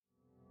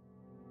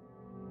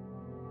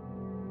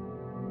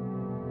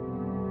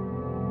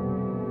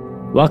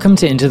Welcome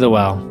to Into the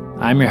Well.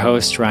 I'm your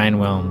host, Ryan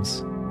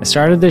Wilms. I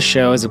started this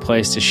show as a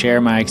place to share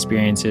my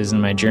experiences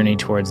and my journey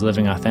towards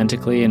living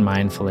authentically and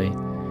mindfully,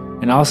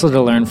 and also to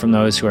learn from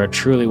those who are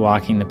truly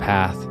walking the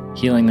path,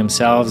 healing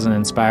themselves and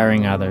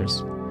inspiring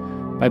others.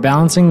 By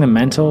balancing the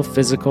mental,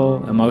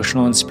 physical,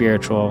 emotional, and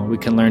spiritual, we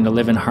can learn to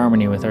live in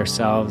harmony with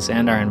ourselves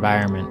and our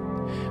environment.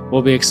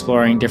 We'll be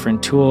exploring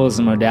different tools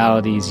and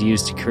modalities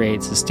used to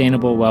create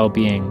sustainable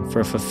well-being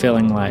for a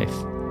fulfilling life.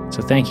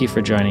 So thank you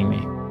for joining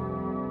me.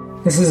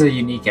 This is a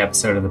unique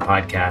episode of the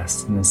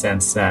podcast in the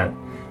sense that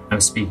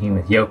I'm speaking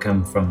with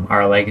Joachim from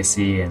Our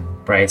Legacy and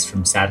Bryce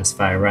from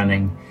Satisfy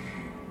Running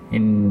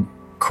in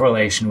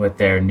correlation with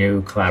their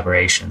new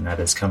collaboration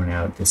that is coming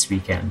out this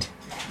weekend.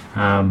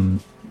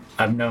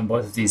 I've known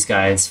both of these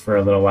guys for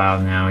a little while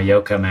now,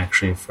 Joachim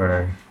actually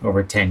for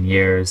over 10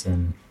 years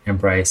and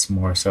Bryce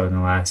more so in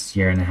the last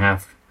year and a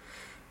half.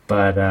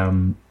 But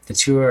the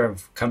two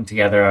have come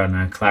together on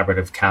a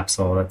collaborative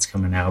capsule that's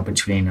coming out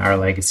between Our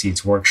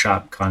Legacy's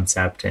workshop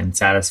concept and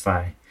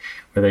Satisfy,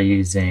 where they're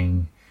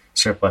using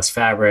surplus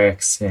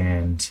fabrics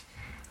and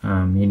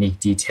unique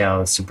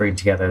details to bring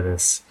together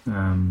this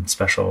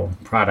special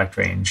product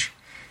range.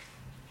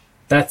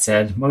 That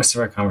said, most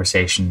of our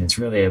conversation is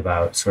really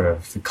about sort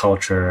of the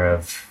culture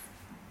of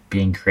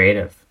being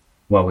creative,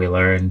 what we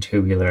learned,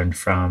 who we learned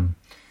from,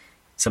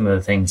 some of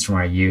the things from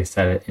our youth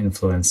that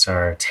influenced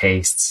our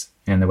tastes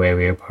and the way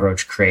we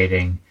approach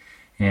creating,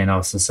 and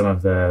also some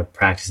of the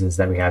practices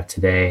that we have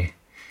today,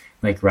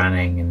 like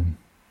running and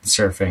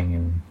surfing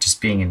and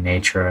just being in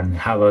nature, and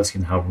how those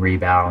can help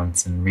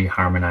rebalance and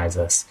reharmonize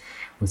us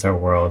with our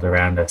world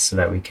around us so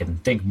that we can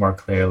think more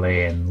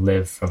clearly and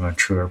live from a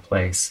truer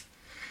place.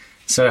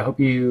 So I hope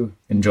you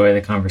enjoy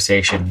the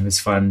conversation. It was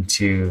fun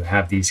to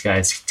have these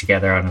guys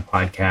together on a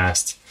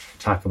podcast,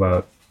 talk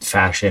about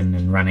fashion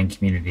and running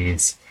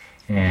communities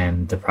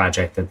and the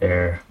project that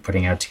they're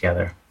putting out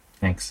together.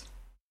 Thanks.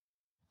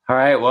 All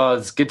right. Well,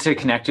 it's good to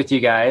connect with you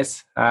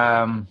guys.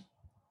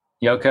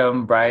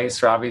 Joachim,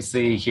 Bryce are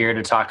obviously here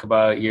to talk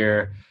about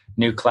your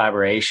new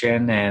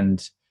collaboration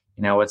and,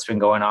 you know, what's been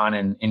going on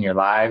in your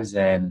lives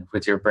and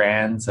with your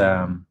brands.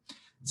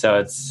 So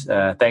it's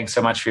thanks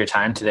so much for your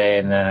time today,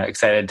 and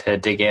excited to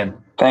dig in.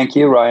 Thank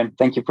you, Ryan.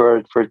 Thank you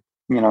for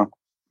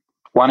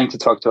wanting to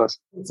talk to us.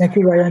 Thank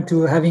you, Ryan,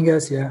 to having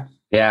us here.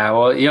 Yeah,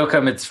 well,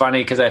 Joachim, it's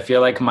funny because I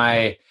feel like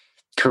my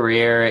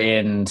career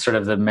in sort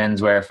of the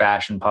menswear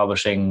fashion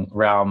publishing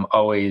realm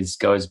always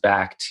goes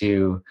back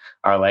to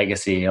Our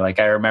Legacy. Like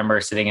I remember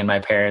sitting in my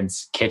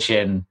parents'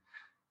 kitchen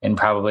in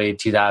probably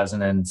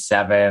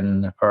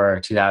 2007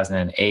 or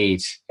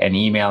 2008 and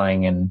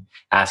emailing and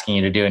asking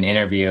you to do an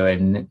interview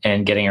and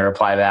getting a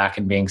reply back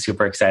and being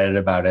super excited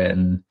about it.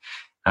 And,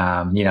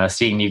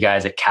 seeing you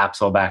guys at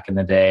Capsule back in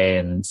the day.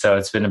 And so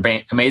it's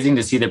been amazing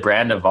to see the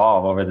brand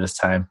evolve over this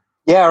time.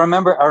 Yeah, I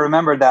remember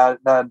that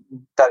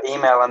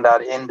email and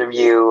that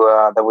interview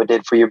that we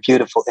did for your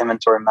beautiful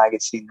Inventory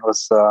magazine. It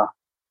was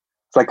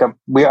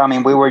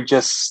we were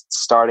just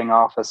starting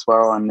off as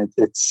well, and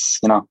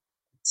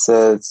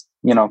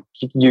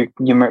you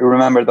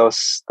remember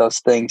those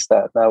things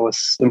that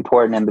was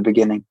important in the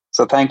beginning.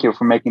 So thank you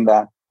for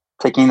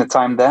taking the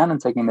time then and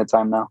taking the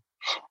time now.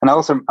 And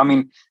also,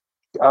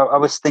 I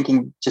was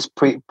thinking just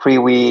pre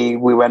we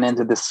went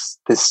into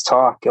this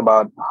talk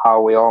about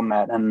how we all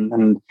met,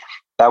 and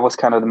that was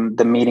kind of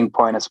the meeting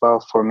point as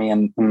well for me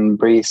and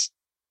Breeze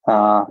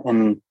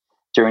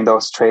during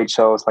those trade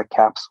shows like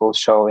Capsule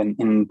show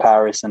in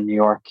Paris and New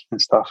York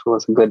and stuff. It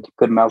was a good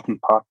melting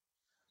pot.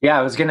 Yeah,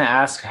 I was going to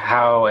ask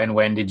how and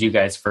when did you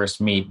guys first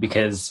meet?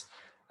 Because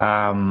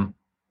I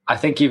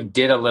think you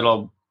did a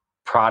little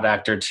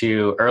product or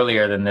two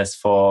earlier than this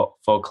full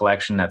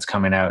collection that's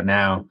coming out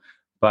now.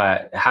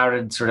 But how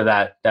did sort of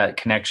that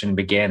connection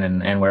begin,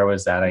 and where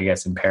was that? I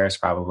guess in Paris,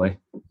 probably.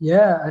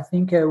 Yeah, I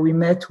think we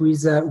met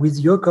with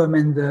Joachim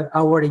and the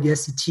Our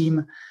Legacy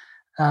team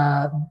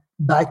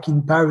back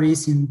in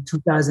Paris in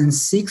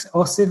 2006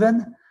 or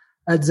 7.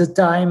 At the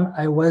time,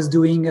 I was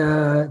doing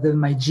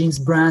my jeans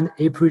brand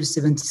April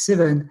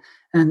 77,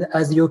 and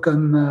as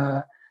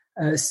Joachim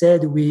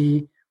said,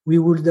 we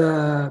would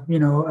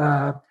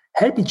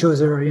help each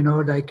other.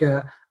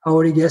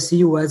 Our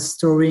Legacy was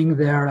storing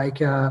their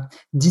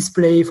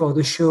display for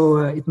the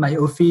show at my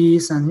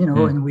office, and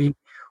and we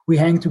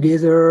hang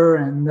together.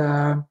 And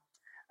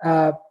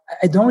I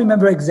don't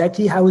remember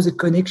exactly how the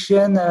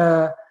connection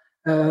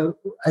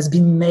has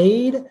been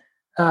made.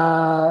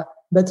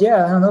 But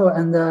yeah, I don't know.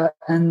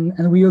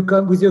 And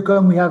with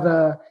Joachim, we have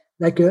a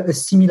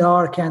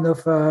similar kind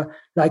of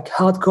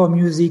hardcore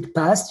music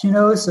past,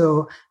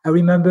 So I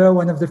remember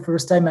one of the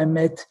first time I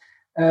met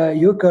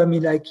Joachim,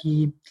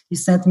 he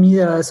sent me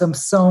some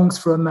songs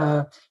from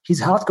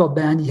his hardcore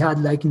band he had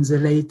in the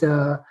late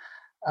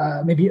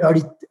maybe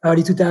early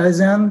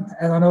 2000.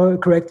 I don't know.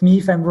 Correct me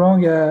if I'm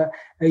wrong,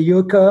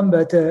 Joachim,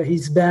 but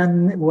his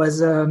band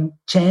was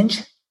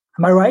Change.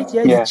 Am I right?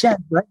 Yeah. Change,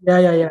 right?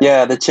 Yeah.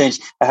 Yeah, the Change.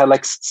 I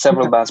had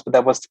several bands, but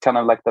that was kind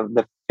of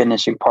the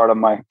finishing part of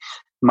my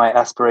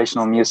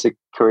aspirational music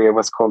career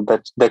was called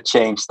the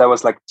Change. That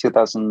was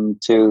 2002,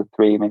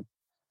 2003, maybe.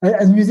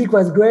 and music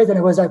was great, and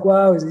I was like,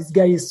 wow, this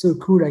guy is so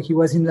cool. Like he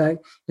was in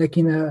like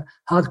in a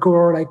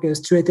hardcore, like a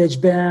straight edge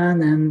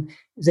band, and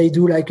they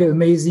do like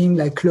amazing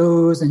like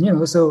clothes,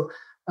 and so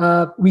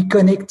we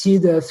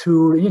connected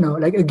through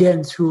like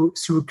again through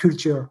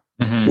culture.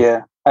 Mm-hmm.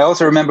 Yeah, I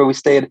also remember we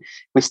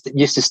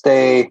used to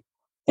stay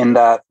in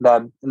that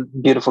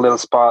beautiful little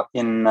spot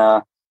in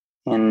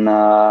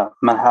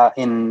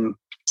Manhattan,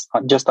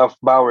 just off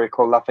Bowery,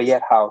 called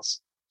Lafayette House.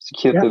 It's a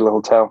cute little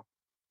hotel.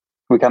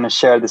 We kind of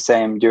shared the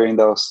same during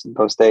those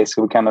days.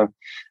 So we kind of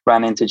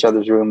ran into each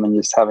other's room and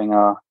just having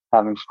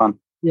fun.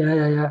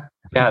 Yeah.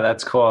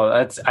 That's cool.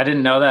 I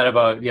didn't know that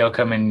about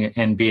Joachim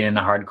and being in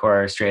a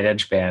hardcore straight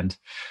edge band.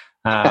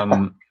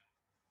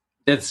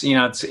 It's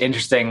it's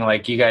interesting,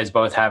 like you guys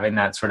both having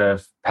that sort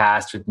of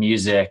past with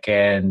music,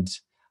 and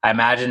I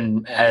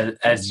imagine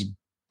as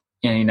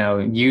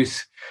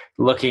youth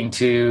looking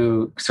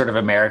to sort of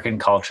American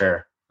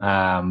culture,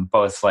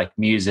 both like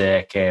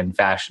music and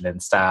fashion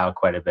and style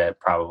quite a bit,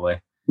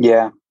 probably.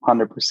 Yeah,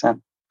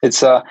 100%.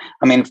 It's I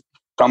mean,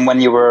 from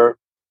when you were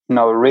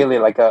really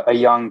like a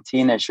young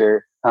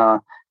teenager,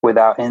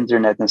 without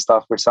internet and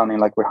stuff, we're sounding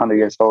like we're 100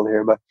 years old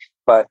here, but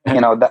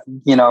that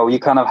you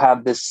kind of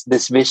have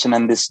this vision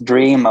and this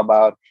dream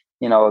about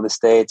the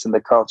States and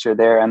the culture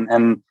there,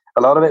 and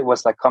a lot of it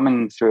was like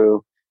coming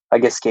through, I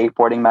guess,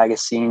 skateboarding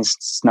magazines,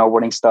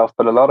 snowboarding stuff,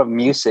 but a lot of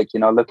music,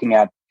 looking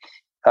at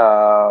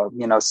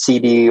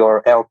CD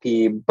or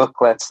LP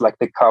booklets, like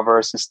the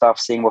covers and stuff,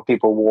 seeing what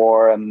people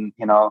wore and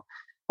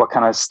what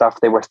kind of stuff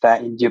they were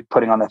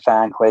putting on the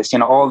fan clays.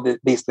 All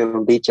these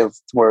little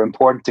details were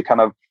important to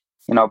kind of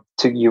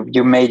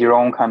you made your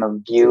own kind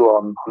of view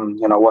on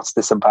what's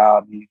this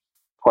about and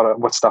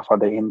what stuff are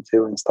they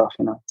into and stuff.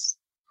 It's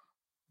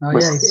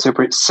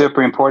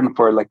super important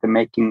for like the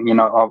making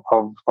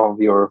of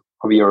your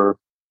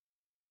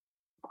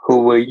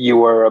who you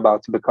were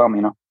about to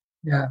become.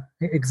 Yeah,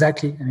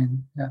 exactly. I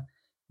mean, yeah,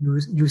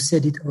 you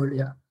said it all.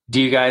 Yeah.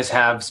 Do you guys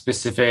have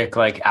specific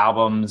like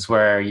albums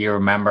where you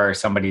remember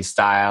somebody's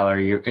style,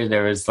 or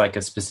there was like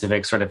a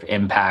specific sort of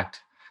impact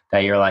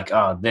that you're like,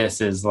 oh,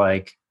 this is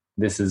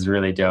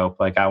really dope.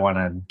 Like I want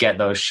to get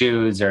those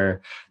shoes,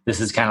 or this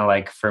is kind of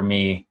like for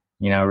me,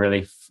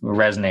 really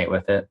resonate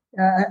with it.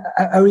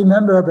 I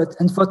remember, but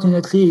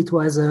unfortunately, it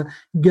was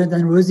Guns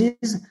N'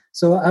 Roses.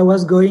 So I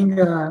was going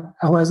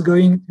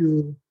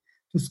to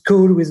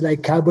school with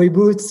like cowboy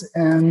boots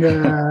and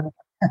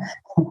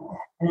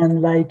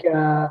and like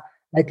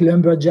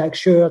lumberjack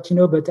shirt,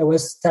 but I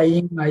was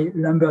tying my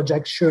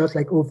lumberjack shirt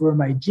like over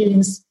my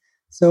jeans.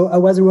 So I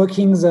was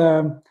rocking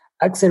the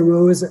Axl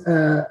Rose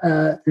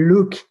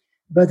look,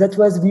 but that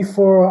was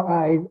before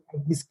I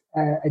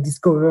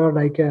discovered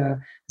like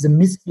the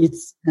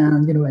Misfits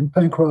and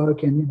punk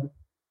rock and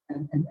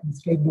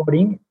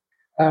skateboarding.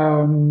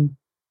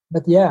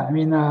 But yeah, I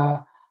mean,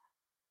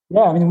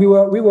 we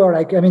were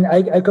like, I mean,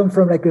 I come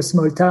from like a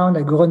small town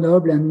like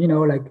Grenoble, and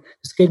like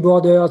the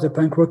skateboarders, the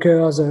punk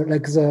rockers,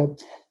 like the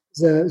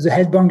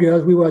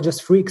headbangers, we were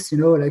just freaks,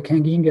 like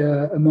hanging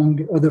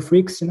among other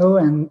freaks,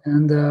 and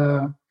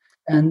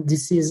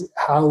this is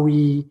how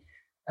we.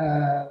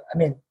 I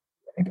mean,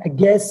 I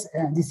guess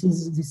this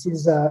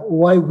is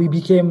why we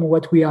became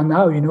what we are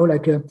now.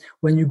 Like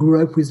when you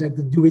grew up with like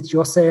the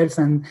do-it-yourself,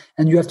 and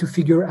you have to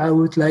figure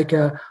out like,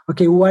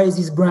 okay, why is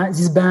this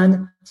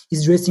band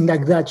is dressing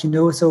like that?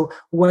 So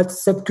what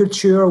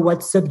subculture, what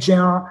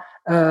subgenre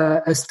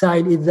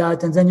style is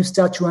that? And then you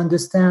start to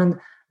understand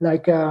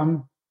like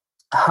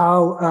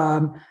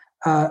how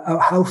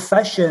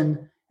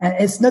fashion. And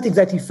it's not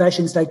exactly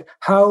fashion. It's like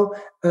how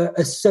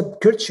a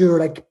subculture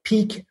like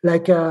peak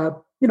like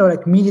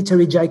like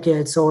military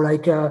jackets or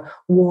like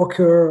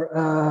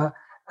worker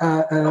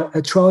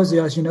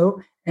trousers,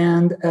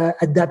 and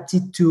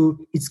adapted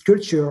to its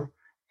culture.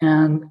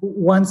 And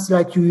once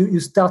like you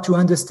start to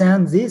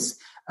understand this,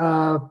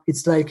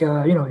 it's like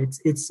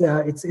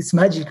it's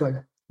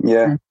magical.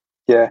 Yeah,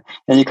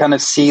 and you kind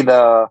of see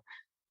the.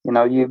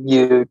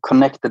 You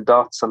connect the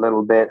dots a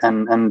little bit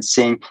and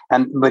seeing.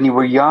 And when you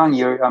were young,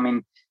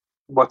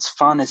 what's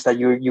fun is that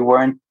you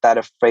weren't that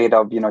afraid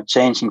of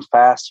changing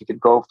fast. You could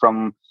go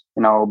from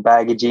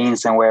baggy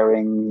jeans and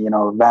wearing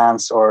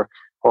Vans or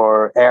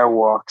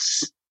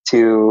Airwalks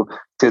to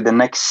the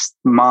next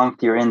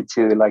month you're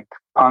into like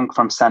punk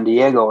from San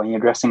Diego and you're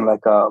dressing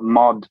like a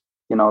mod,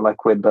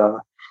 like with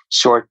the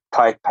short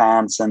tight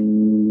pants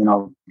and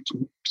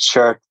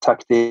shirt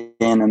tucked in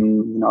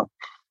and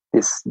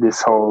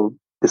this whole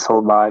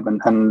vibe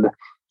and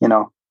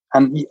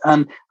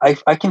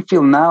I can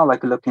feel now,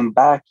 like looking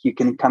back, you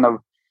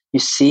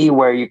see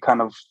where you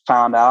kind of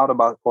found out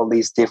about all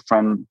these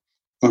different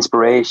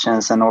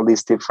inspirations and all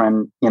these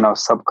different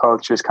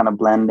subcultures kind of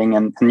blending,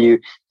 and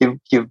you've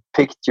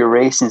picked your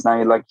racings.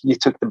 Now you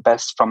took the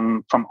best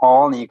from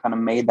all, and you kind of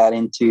made that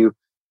into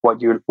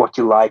what you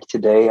like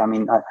today. I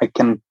mean, I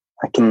can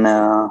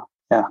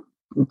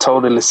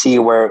totally see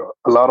where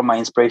a lot of my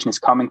inspiration is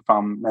coming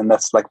from, and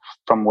that's like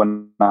from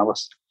when I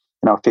was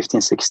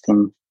 15,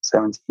 16,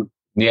 17.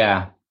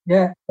 Yeah.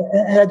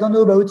 And I don't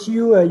know about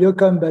you,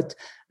 Joachim, but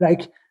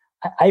like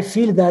I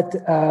feel that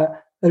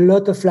a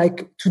lot of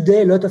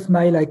today, a lot of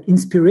my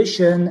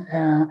inspiration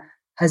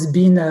has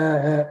been,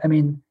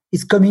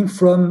 it's coming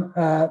from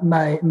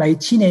my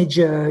teenage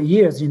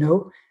years,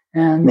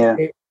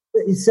 and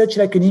it's such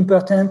an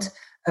important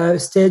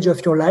stage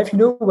of your life,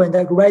 when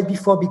right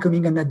before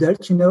becoming an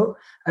adult,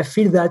 I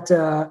feel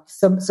that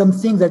some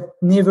things that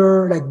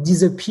never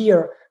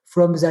disappear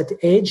from that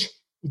age,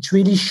 it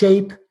really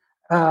shape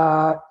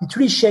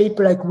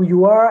who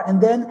you are.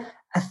 And then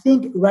I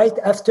think right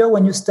after,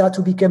 when you start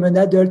to become an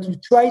adult, you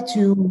try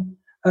to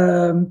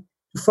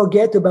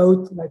forget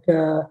about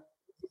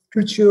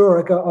culture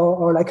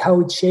or how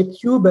it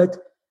shaped you, but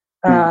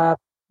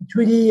it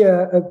really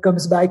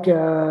comes back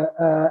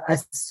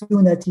as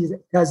soon as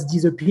it has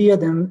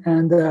disappeared.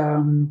 And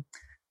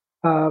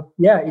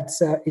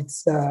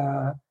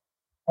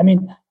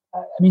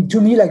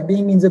to me,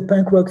 being in the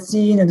punk rock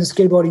scene and the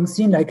skateboarding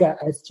scene,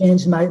 has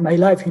changed my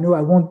life.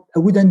 I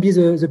wouldn't be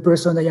the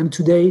person I am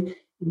today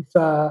if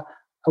I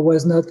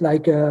was not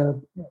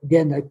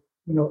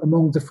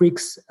among the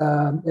freaks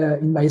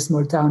in my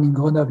small town in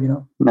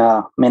Grenoble.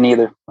 No, me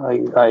neither.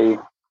 I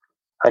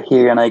hear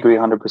you and I agree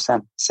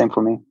 100%. Same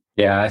for me.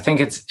 Yeah, I think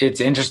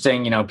it's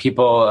interesting.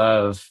 People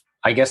of,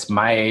 I guess,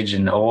 my age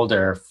and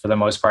older, for the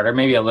most part, or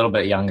maybe a little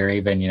bit younger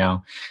even,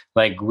 the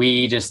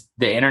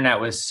internet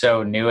was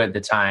so new at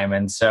the time.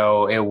 And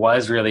so it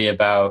was really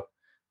about,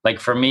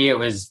 for me, it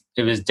was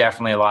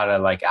definitely a lot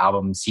of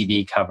album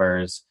CD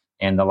covers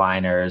and the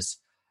liners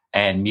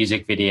and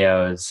music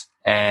videos.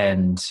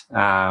 And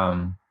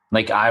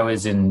I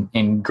was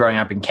in growing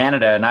up in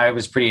Canada, and I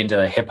was pretty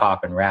into hip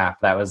hop and rap.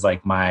 That was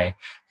my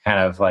kind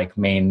of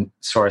main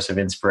source of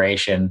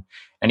inspiration.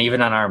 And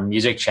even on our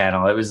music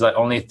channel, it was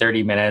only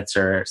 30 minutes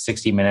or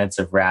 60 minutes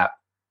of rap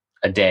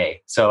a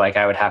day. So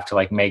I would have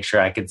to make sure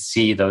I could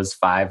see those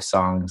 5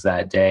 songs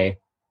that day.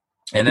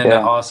 And then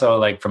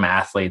also from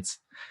athletes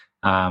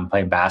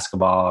playing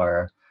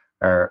basketball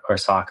or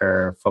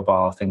soccer,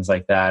 football, things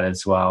like that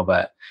as well.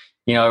 But,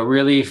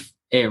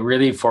 it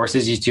really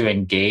forces you to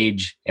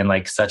engage in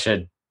such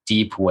a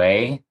deep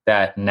way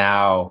that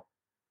now,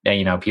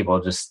 people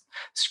just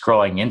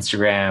scrolling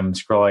Instagram,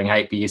 scrolling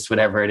Hypebeast,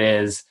 whatever it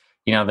is,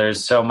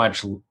 there's so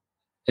much,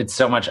 it's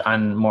so much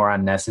more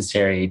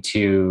unnecessary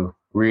to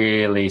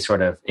really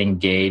sort of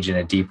engage in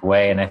a deep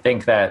way. And I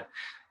think that,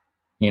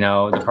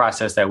 the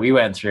process that we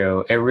went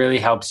through, it really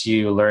helps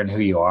you learn who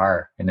you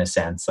are in a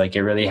sense. It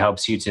really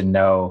helps you to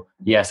know,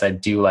 yes, I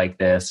do like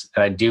this,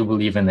 I do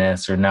believe in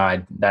this, or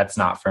no, that's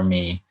not for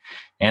me.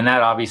 And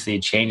that obviously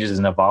changes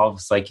and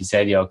evolves. Like you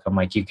said, Joachim,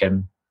 you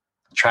can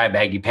try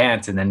baggy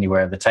pants and then you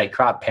wear the tight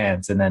crop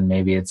pants and then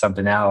maybe it's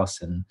something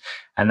else. And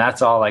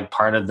that's all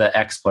part of the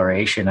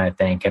exploration, I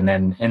think. And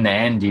then in the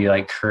end, you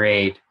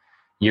create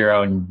your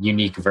own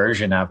unique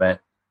version of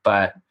it.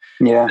 But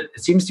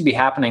it seems to be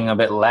happening a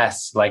bit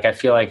less. I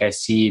feel I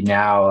see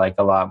now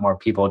a lot more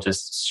people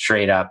just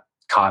straight up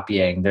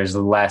copying. There's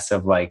less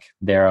of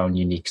their own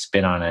unique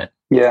spin on it.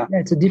 Yeah,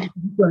 it's a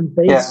different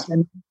pace. Yeah.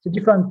 And it's a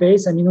different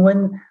pace. I mean,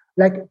 when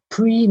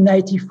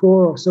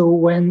pre-94, so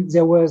when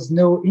there was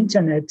no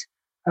internet,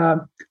 I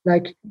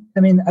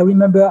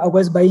remember I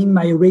was buying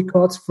my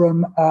records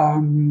from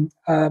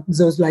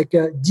those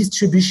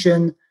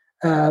distribution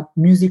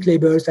music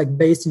labels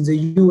based in the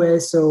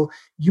US. So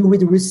you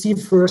would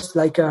receive first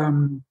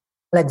the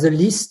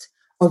list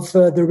of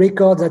the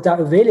records that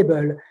are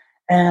available,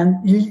 and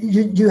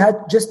you had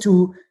just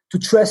to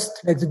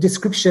trust the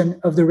description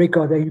of the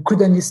record. You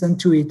couldn't listen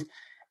to it,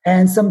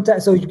 and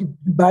sometimes so you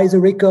buy the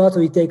record.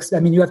 So it takes.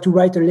 You have to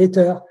write a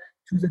letter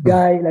to the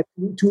guy,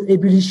 to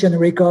Ebullition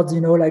Records,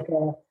 in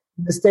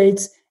the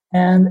States,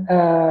 and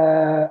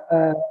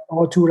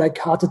or to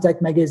Heart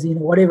Attack magazine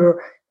or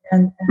whatever,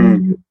 and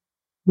you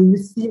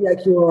receive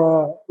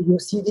your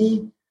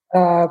CD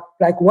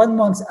 1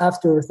 month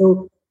after.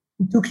 So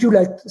it took you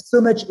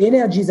so much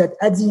energy that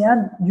at the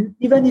end,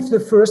 even if the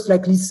first you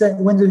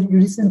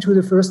listen to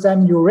the first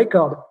time your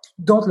record,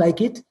 you don't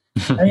like it.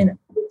 I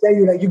tell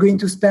you you're going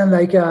to spend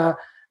a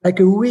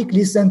week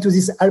listen to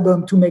this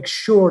album to make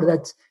sure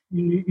that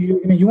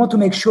you want to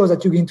make sure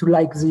that you're going to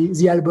like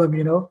the album,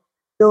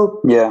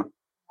 So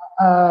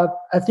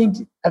I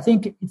think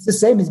it's the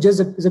same. It's just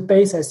the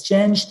pace has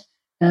changed,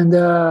 and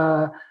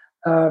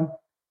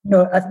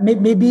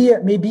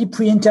maybe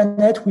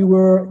pre-internet we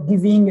were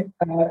giving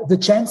the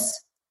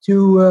chance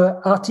to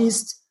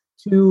artists,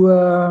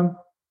 to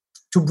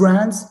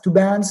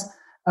bands.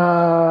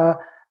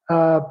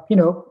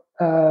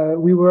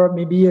 We were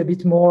maybe a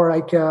bit more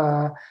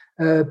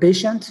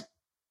patient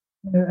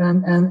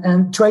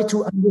and try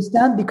to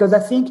understand, because I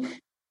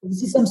think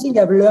this is something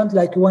I've learned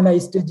when I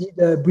studied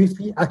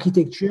briefly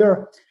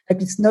architecture.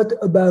 It's not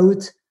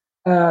about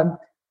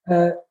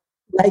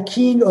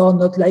liking or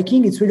not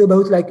liking. It's really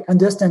about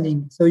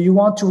understanding. So you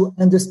want to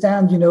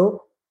understand,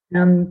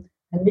 and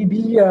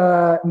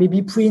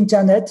maybe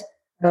pre-internet,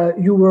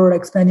 you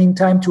were spending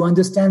time to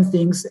understand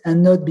things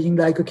and not being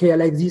okay, I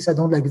like this, I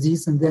don't like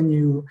this, and then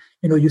you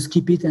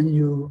skip it and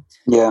you.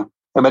 Yeah,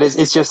 but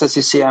it's just as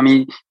you see.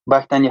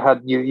 Back then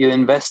you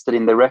invested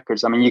in the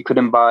records. You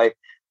couldn't buy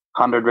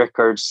 100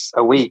 records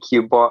a week.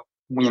 You bought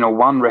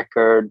one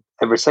record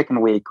every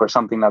second week or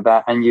something like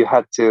that, and you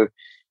had to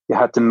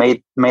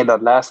make that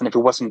last. And if it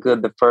wasn't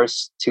good the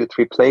first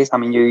 2-3 plays, I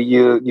mean,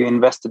 you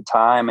invested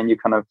time, and you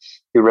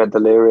read the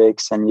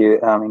lyrics, and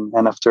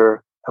and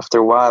after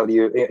a while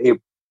it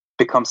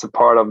becomes a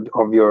part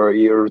of your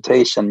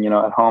rotation,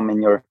 at home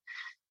in your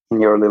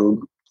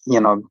little,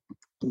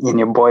 in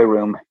your boy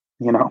room,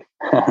 yeah.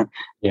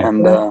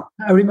 And I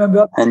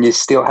remember, and you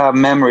still have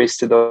memories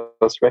to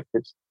those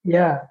records.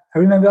 Yeah, I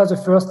remember the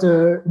first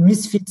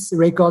Misfits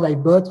record I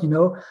bought.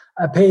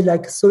 I paid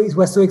it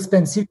was so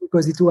expensive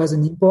because it was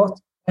an import,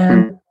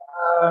 and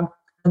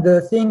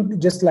the thing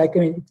just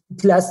it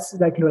lasts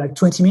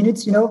 20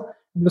 minutes.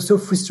 You're so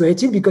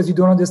frustrated because you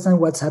don't understand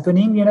what's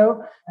happening.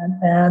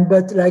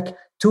 But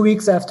 2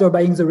 weeks after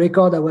buying the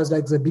record, I was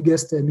the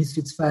biggest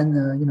Misfits fan.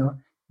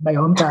 My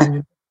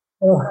hometown.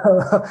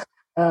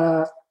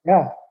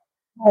 Yeah.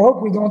 I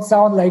hope we don't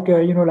sound like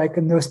a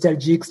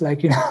nostalgics,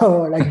 like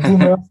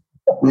boomers.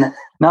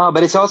 No,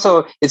 but it's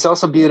also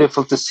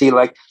beautiful to see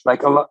like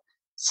a lot.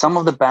 Some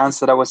of the bands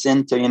that I was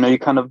into, you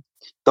kind of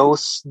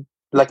those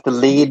the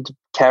lead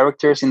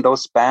characters in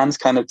those bands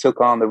kind of took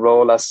on the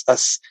role as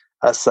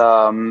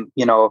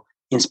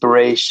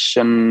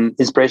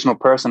inspirational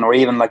person, or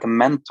even like a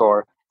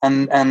mentor.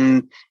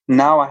 And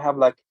now I have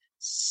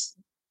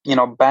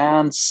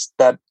bands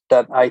that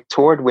I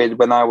toured with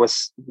when I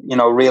was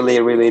really,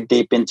 really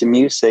deep into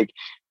music.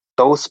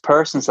 Those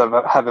persons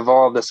have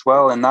evolved as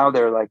well, and now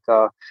they're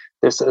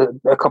there's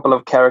a couple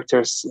of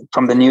characters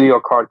from the New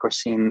York hardcore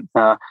scene.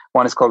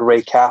 One is called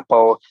Ray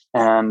Capo,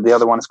 and the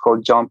other one is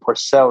called John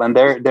Porcell, and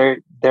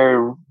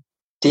they're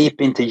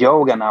deep into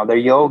yoga now. They're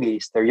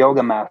yogis, they're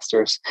yoga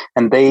masters,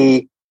 and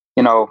they,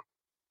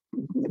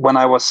 when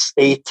I was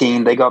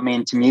 18, they got me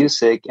into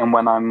music, and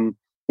when I'm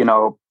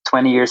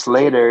 20 years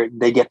later,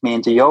 they get me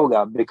into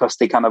yoga because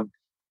they kind of,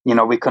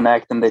 we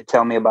connect, and they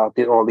tell me about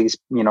all these,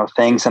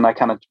 things. And I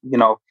kind of,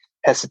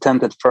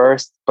 hesitant at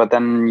first, but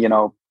then,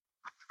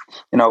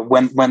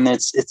 when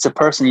it's a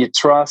person you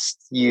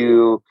trust,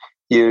 you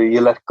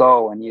let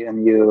go, and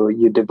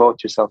you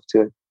devote yourself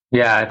to it.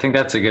 Yeah, I think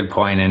that's a good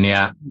point. And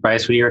yeah,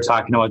 Bryce, when you were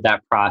talking about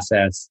that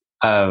process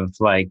of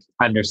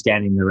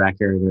understanding the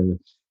record, or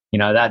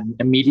that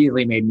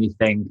immediately made me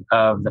think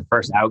of the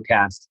first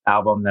Outkast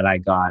album that I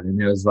got,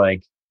 and it was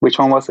which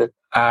one was it?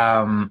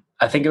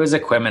 I think it was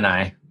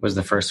Aquemini was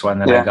the first one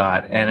that I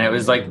got. And it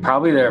was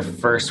probably their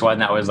first one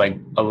that was a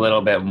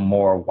little bit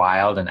more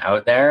wild and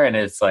out there. And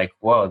it's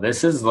whoa,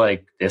 this is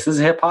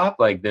hip hop.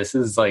 This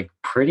is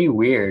pretty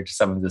weird.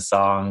 Some of the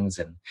songs,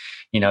 and,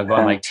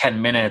 going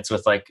 10 minutes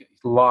with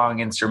long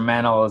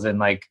instrumentals and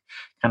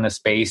kind of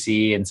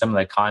spacey, and some of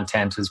the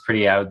content is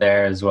pretty out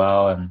there as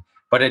well.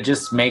 But it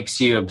just makes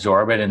you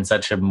absorb it in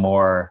such a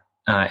more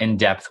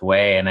in-depth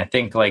way. And I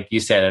think, like you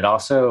said, it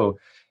also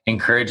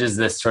encourages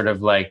this sort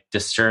of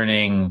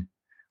discerning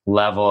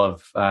level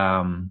of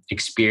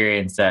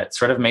experience that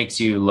sort of makes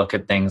you look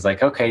at things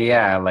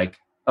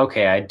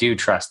okay, I do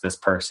trust this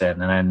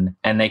person,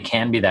 and they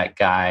can be that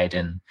guide.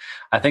 And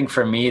I think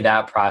for me,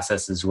 that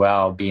process as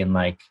well, being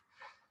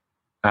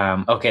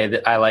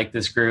okay, I like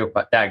this group,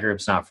 but that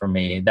group's not for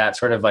me. That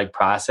sort of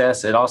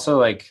process, it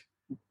also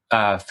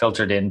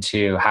filtered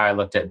into how I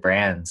looked at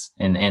brands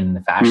in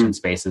the fashion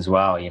space as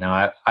well.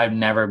 I'd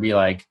never be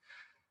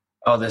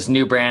oh, this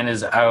new brand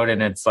is out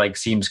and it's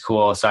seems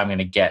cool, so I'm going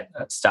to get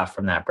stuff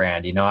from that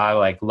brand.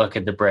 I look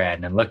at the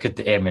brand and look at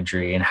the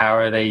imagery, and how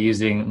are they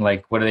using,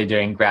 what are they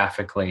doing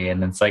graphically?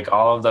 And it's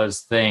all of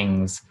those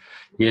things.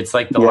 It's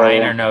the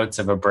liner notes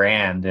of a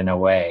brand in a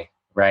way,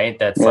 right?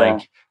 That's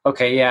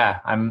okay,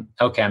 I'm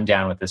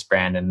down with this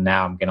brand, and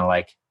now I'm going to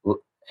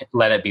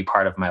let it be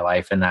part of my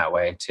life in that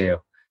way too.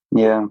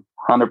 Yeah,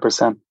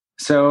 100%.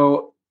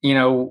 So,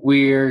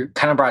 we're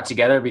kind of brought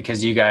together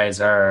because you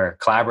guys are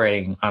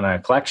collaborating on a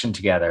collection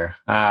together.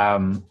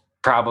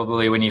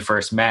 Probably when you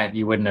first met,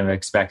 you wouldn't have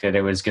expected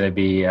it was going to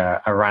be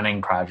a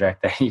running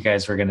project that you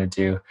guys were going to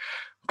do.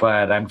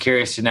 But I'm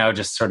curious to know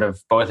just sort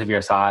of both of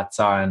your thoughts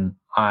on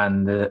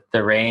the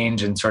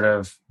range and sort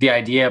of the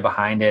idea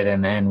behind it,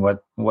 and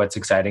what's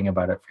exciting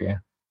about it for you.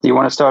 Do you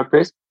want to start,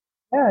 Chris?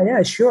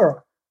 Yeah,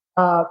 sure.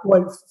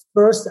 Well,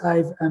 first,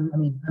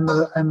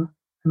 I'm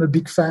a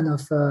big fan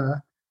of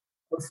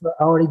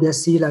Our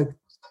Legacy. I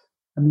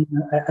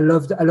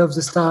love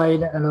the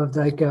style. I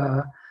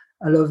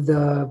love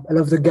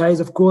the guys,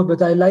 of course,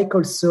 but I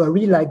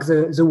really like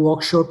the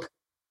workshop,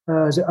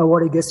 the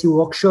Our Legacy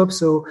workshop.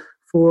 So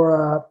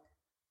for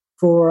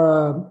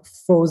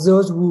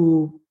those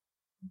who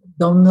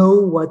don't know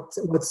what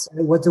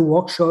the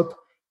workshop,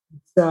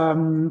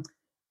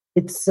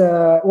 it's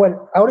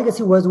Our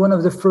Legacy was one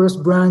of the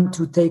first brands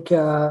to take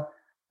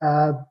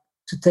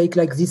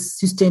this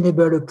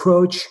sustainable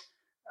approach.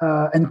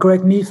 And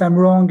correct me if I'm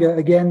wrong,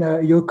 again,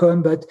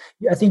 Joachim, but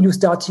I think you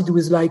started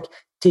with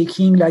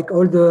taking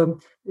all the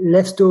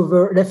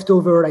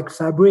leftover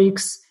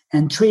fabrics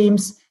and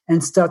trims,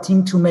 and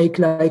starting to make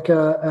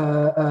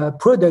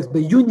products,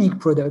 but unique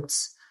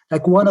products,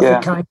 one of a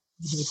kind.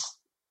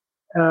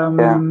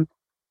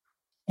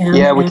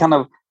 We kind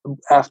of,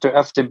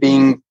 after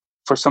being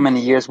for so many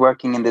years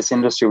working in this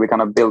industry, we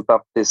kind of built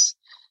up this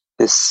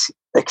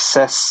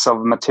excess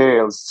of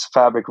materials,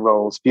 fabric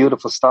rolls,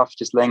 beautiful stuff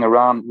just laying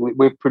around.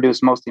 We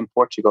produce mostly in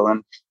Portugal,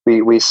 and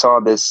we saw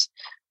this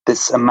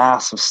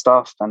amass of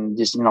stuff, and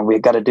just, you know, we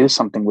got to do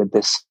something with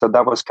this. So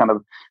that was kind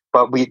of,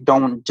 but we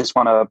don't just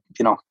want to,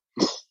 you know,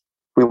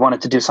 we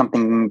wanted to do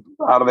something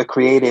out of a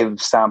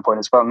creative standpoint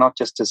as well, not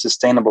just a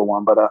sustainable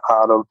one, but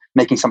out of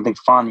making something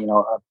fun, you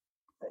know,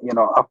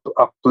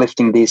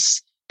 uplifting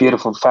these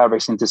beautiful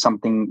fabrics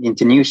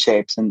into new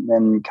shapes,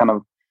 and kind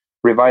of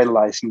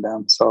revitalizing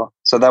them. So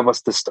that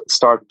was the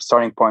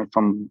starting point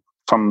from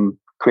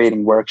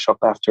creating Workshop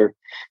after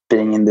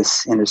being in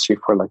this industry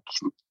for like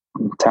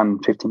 10,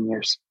 15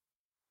 years.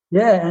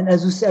 Yeah, and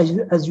as you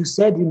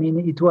said, I mean,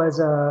 it was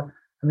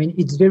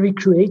it's very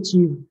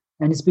creative,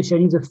 and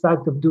especially the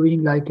fact of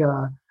doing like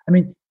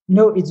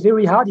it's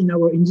very hard in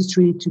our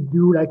industry to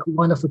do like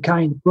one of a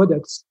kind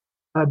products,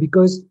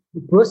 because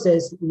the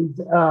process is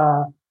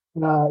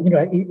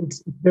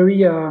it's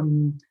very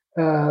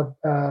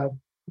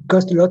it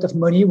costs a lot of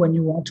money when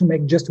you want to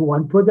make just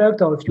one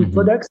product or a few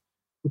products,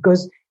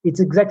 because it's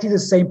exactly the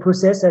same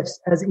process as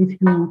if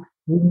you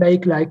would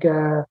make like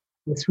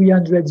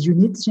 300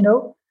 units, you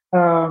know.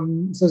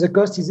 So the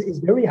cost is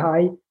very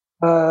high,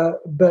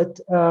 but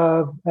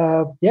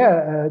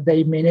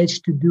they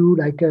managed to do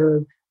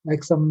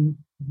like some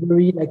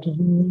very like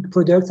unique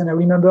products. And I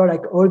remember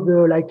like all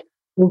the like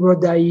over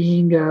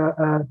dyeing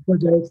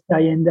products,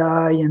 tie and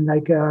dye, and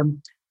like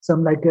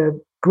some like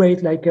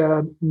great like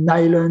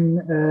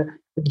nylon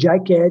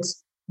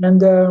jackets,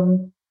 and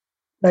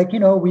like, you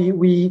know,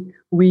 we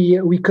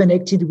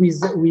connected with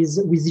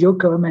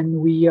Yocom, and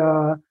we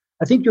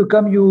I think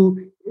Yocom,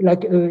 you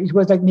like it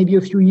was like maybe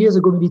a few years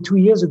ago, maybe 2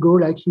 years ago,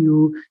 like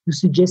you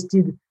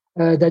suggested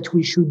that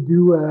we should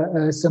do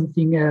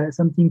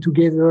something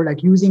together,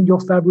 like using your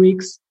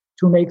fabrics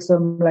to make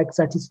some like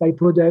Satisfy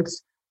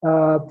products.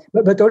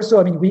 But also,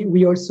 I mean,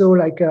 we also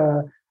like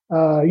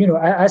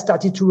I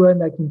started to run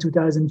like in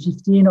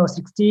 2015 or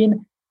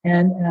 16,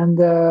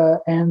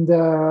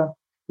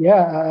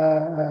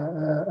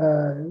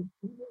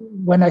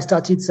 when I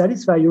started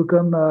Satisfy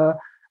Yocom,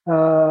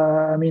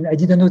 I mean, I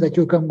didn't know that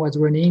Yocom was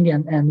running,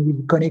 and we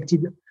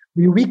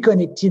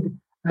reconnected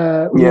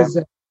with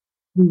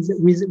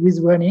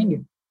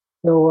running.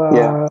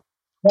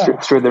 So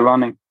through the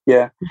running,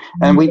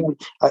 and we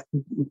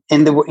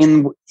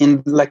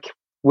in like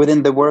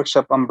within the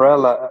Workshop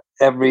umbrella,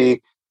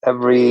 every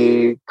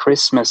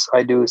Christmas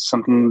I do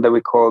something that we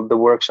call the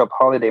Workshop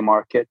Holiday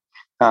Market.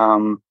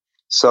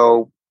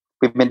 So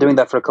we've been doing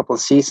that for a couple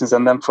of seasons,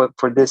 and then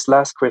for this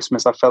last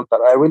Christmas, I felt that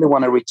I really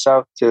want to reach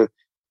out to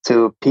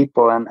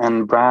people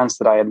and brands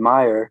that I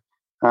admire,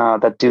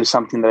 that do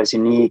something that is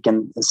unique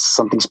and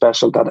something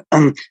special that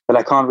that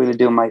I can't really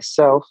do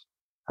myself.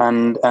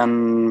 And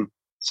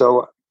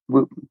so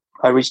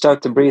I reached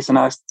out to Breeze and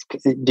asked,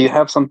 do you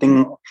have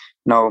something, you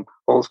know,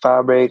 old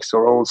fabrics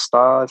or old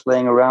styles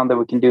laying around that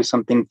we can do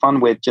something fun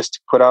with, just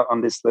to put out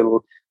on this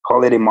little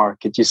holiday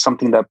market, just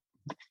something that,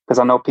 because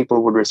I know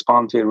people would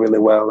respond to it really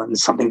well, and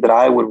it's something that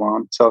I would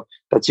want. So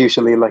that's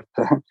usually like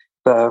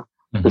the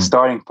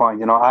starting point.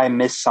 You know, I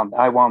miss something,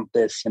 I want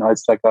this, you know,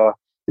 it's like but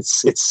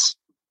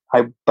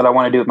I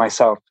want to do it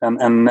myself.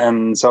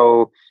 And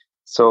so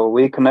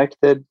we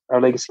connected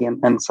our Legacy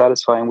and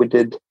Satisfy, and we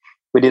did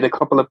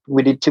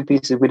two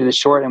pieces. We did a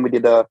short, and we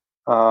did a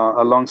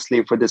long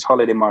sleeve for this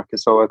holiday market.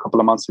 So a couple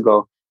of months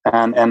ago,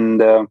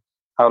 and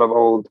out of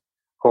old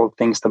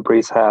things that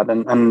Breeze had,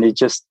 and it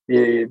just,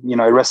 it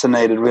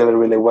resonated really,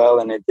 really well,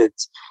 and it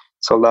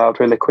sold out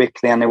really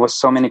quickly. And there was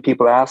so many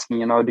people asking,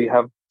 you know, do you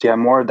have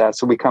more of that?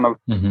 So we kind of,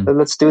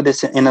 let's do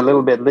this in a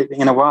little bit,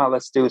 in a while,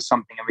 let's do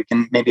something, and we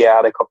can maybe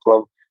add a couple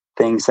of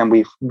things. And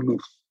we've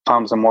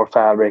found some more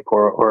fabric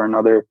or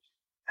another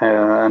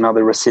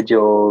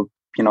residual,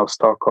 you know,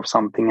 stock of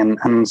something.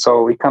 And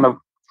so we kind of,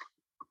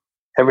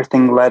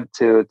 everything led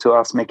to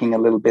us making a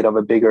little bit of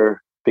a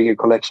bigger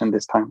collection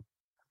this time,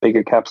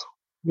 bigger capsule.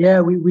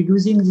 Yeah, we're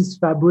using this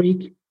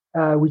fabric,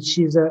 which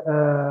is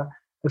a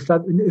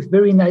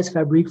very nice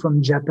fabric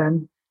from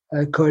Japan,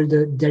 called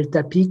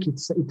Delta Peak.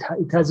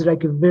 It has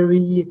like a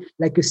very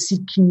like a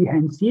silky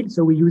hand feel,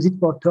 so we use it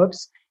for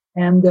tops.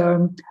 And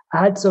I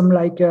had some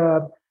like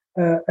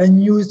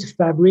unused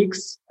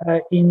fabrics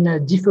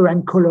in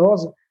different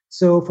colors.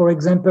 So, for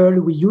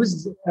example, we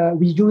use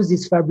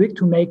this fabric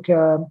to make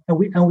and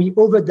we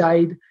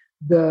over-dyed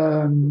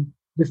the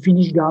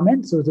finished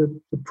garment, so the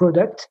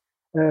product,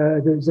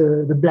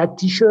 the black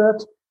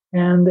T-shirt.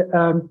 And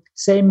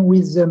same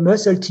with the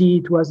muscle tee.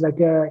 It was like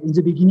in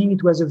the beginning,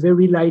 it was a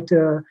very light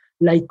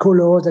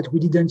color that we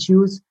didn't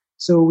use,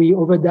 so we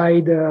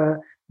over-dyed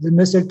the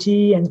muscle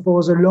tee. And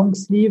for the long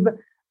sleeve,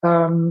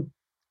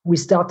 we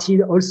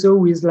started also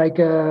with like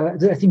I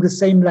think the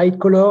same light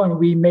color, and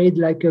we made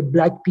like a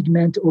black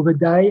pigment over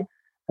dye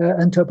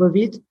on top of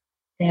it.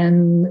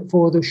 And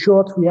for the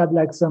short, we had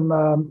like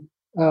some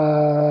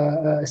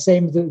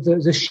same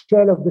the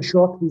shell of the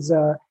short is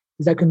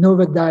like an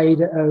over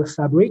dyed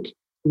fabric.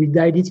 We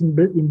dyed it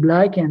in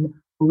black, and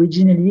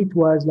originally it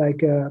was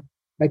like a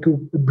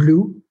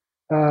blue.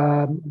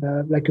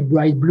 like a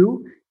bright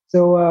blue.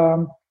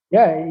 So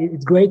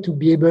it's great to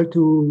be able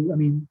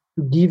to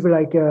give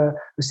like a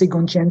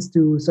second chance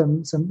to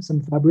some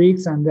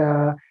fabrics, and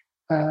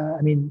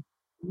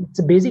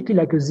it's basically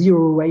like a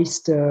zero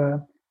waste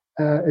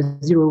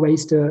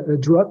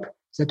drop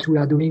that we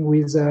are doing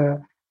with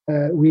our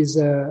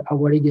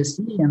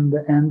legacy, and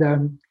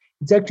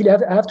it's actually,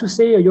 I have to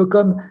say,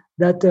 Joachim,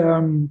 that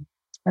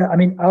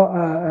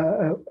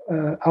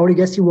our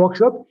legacy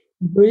workshop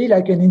is really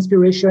like an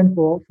inspiration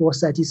for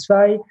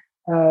Satisfy.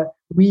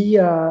 We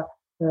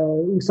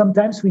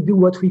sometimes we do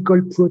what we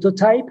call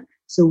prototype.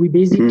 So we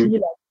basically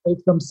take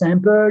some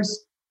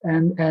samples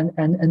and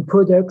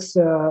products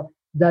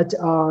that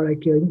are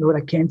like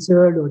like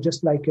canceled, or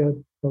just like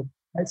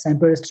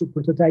samples to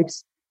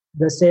prototypes,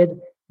 that said,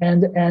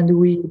 and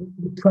we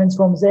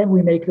transform them.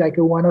 We make like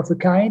a one of a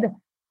kind.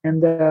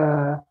 And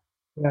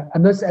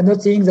I'm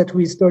not saying that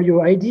we stole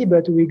your idea,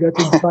 but we got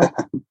inspired.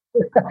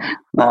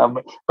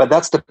 No, but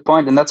that's the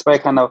point, and that's why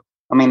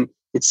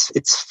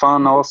it's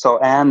fun also,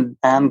 and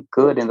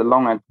good in the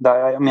long run.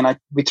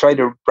 We try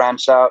to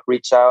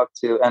reach out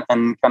to,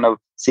 and kind of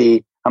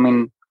see.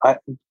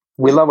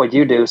 We love what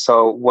you do.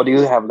 So what do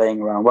you have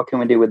laying around? What can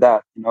we do with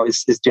that? Do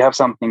you have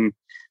something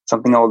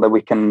old that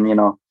we can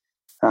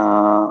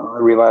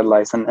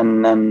revitalize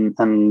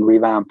and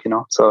revamp?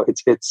 So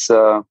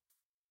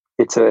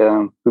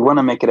we want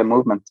to make it a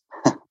movement.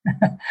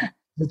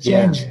 The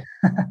change.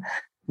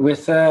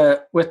 With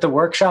the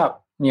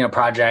workshop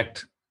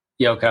project,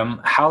 Joachim,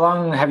 how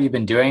long have you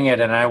been doing it?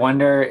 And I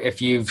wonder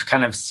if you've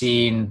kind of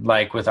seen,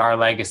 like with Our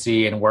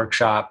Legacy and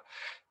workshop,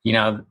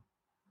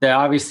 they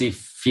obviously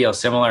feel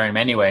similar in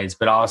many ways,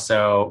 but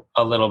also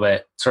a little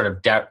bit sort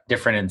of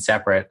different and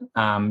separate.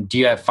 Do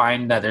you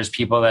find that there's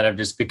people that have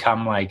just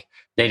become like,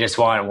 they just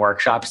want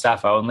workshop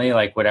stuff only,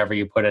 like whatever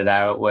you put it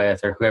out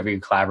with or whoever you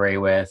collaborate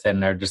with,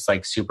 and they're just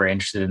like super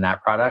interested in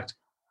that product?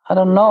 I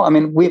don't know.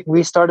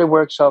 We started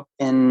workshop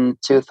in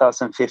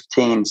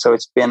 2015, so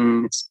it's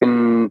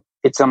on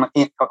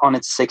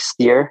its 6th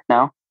year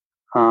now,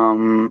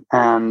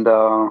 and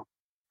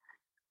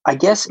I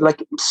guess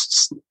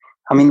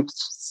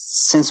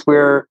since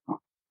we're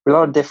a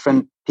lot of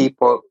different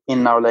people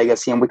in Our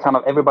Legacy, and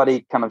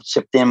everybody kind of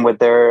chipped in with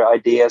their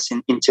ideas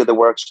into the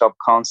workshop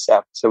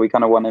concept. So we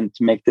kind of wanted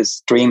to make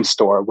this dream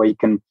store where you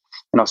can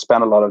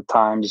spend a lot of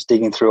time just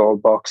digging through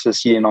old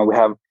boxes. We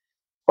have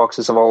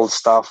boxes of old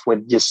stuff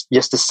with just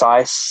the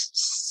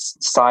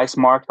size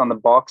marked on the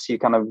box. You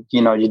kind of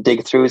you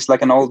dig through. It's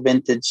like an old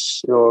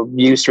vintage or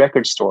used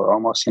record store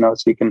almost. So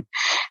you can,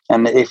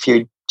 and if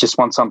you just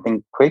want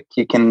something quick,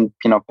 you can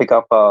pick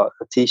up a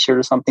t-shirt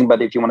or something.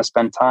 But if you want to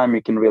spend time,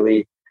 you can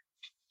really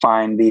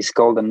find these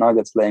golden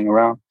nuggets laying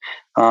around.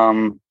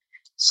 But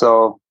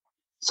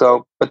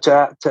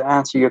to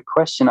answer your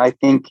question, I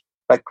think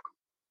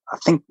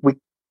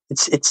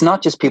it's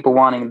not just people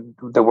wanting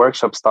the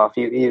workshop stuff.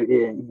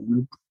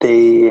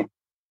 They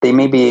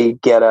maybe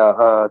get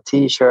a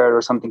t-shirt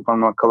or something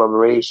from a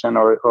collaboration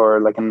or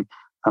like an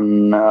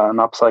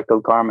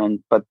upcycled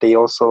garment, but they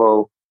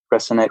also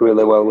resonate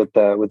really well with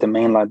the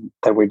main line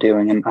that we're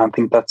doing. And I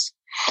think that's,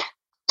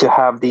 to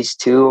have these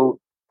two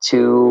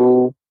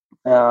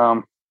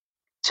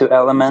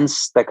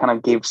elements that kind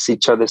of gives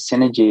each other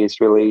synergy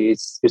is really,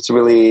 it's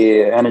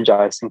really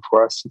energizing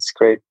for us. It's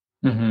great.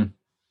 Mm-hmm.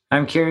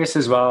 I'm curious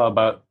as well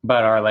about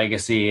Our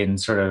Legacy, and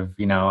sort of,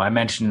 I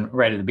mentioned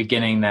right at the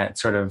beginning that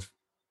sort of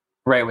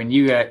right when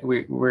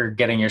we were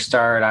getting your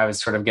start, I was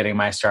sort of getting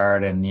my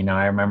start, and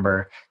I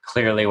remember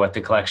clearly what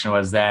the collection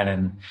was then,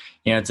 and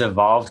it's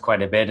evolved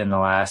quite a bit in the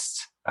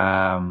last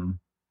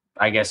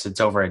I guess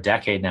it's over a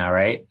decade now,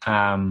 right?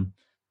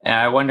 And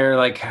I wonder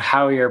like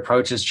how your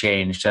approach has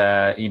changed,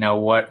 how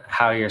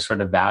your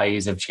sort of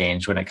values have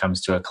changed when it comes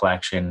to a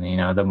collection.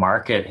 The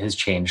market has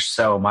changed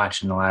so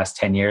much in the last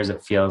 10 years,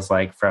 it feels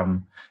like,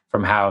 from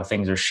how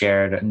things are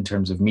shared in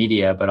terms of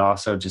media, but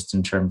also just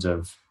in terms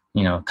of,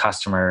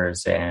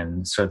 customers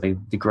and sort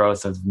of the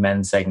growth of the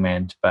men's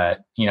segment.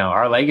 But,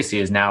 Our Legacy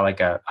is now like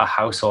a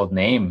household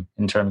name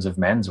in terms of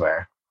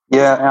menswear.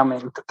 Yeah,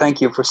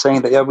 thank you for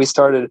saying that. Yeah, we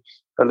started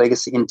Our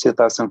Legacy in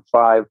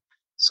 2005.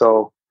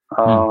 So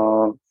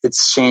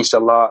it's changed a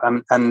lot.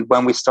 And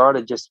when we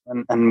started,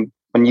 and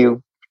when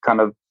you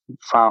kind of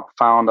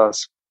found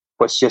us,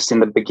 was just in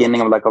the beginning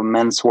of like a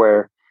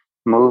menswear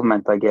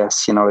movement, I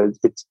guess.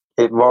 It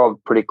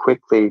evolved pretty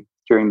quickly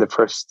during the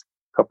first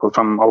couple,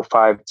 from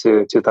 2005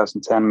 to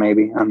 2010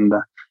 maybe.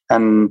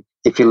 And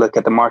if you look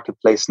at the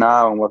marketplace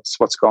now and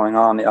what's going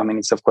on,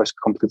 it's of course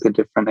completely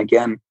different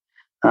again.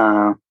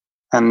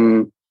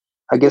 And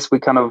I guess we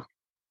kind of,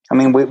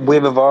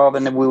 we've evolved,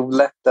 and we've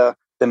let the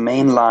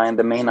main line,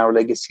 the main Our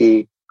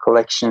Legacy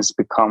collections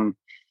become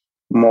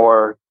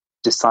more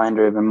design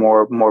driven,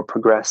 more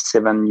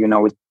progressive, and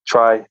we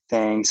try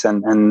things,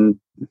 and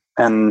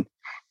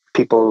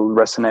people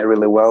resonate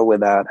really well with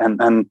that.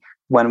 And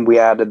when we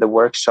added the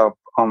workshop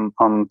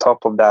on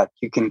top of that,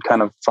 you can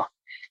kind of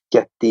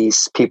get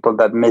these people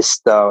that miss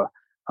the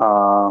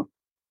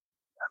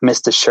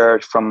missed a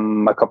shirt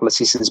from a couple of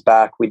seasons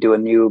back, we do a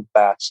new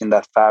batch in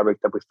that fabric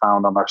that we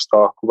found on our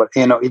stock. But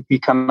we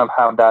kind of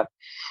have that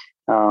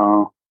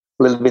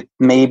little bit,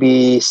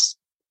 maybe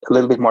a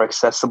little bit more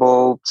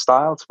accessible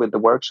styles with the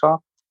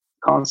workshop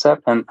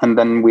concept, and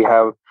then we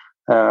have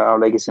our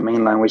legacy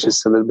mainline, which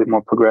is a little bit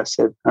more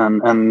progressive,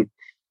 and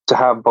to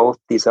have both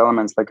these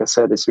elements, like I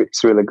said,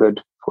 it's really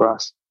good for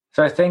us.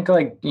 So I think,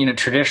 like,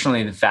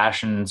 traditionally the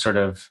fashion sort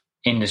of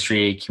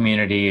industry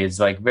community is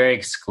like very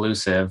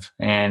exclusive,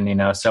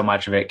 and so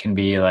much of it can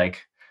be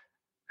like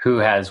who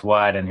has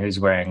what and who's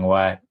wearing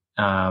what,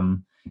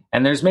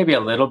 and there's maybe a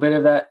little bit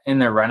of that in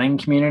the running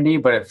community,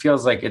 but it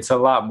feels like it's a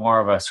lot more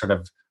of a sort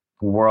of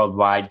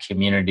worldwide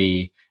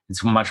community.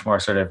 It's much more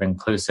sort of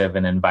inclusive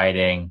and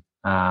inviting.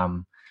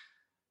 How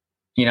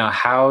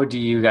do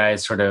you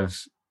guys sort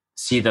of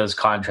see those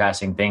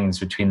contrasting things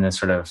between the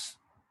sort of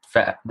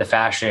the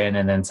fashion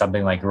and then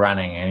something like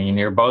running? I mean,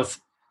 you're both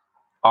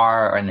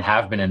are and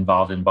have been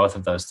involved in both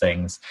of those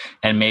things,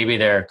 and maybe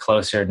they're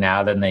closer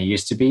now than they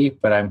used to be,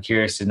 but I'm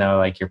curious to know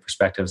like your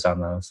perspectives on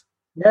those.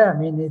 Yeah, I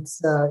mean,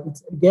 it's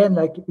again,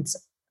 like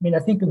I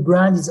think a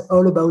brand is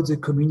all about the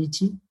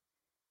community,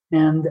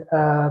 and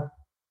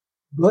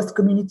both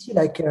community,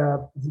 like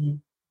the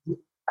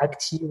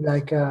active,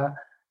 like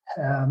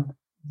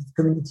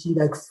community,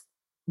 like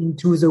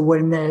into the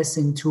wellness,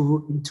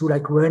 into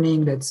like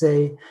running, let's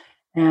say,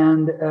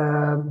 and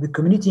the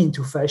community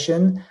into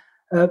fashion.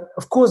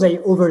 Of course, they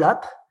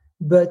overlap,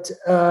 but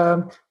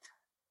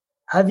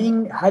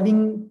having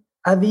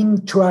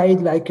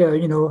tried like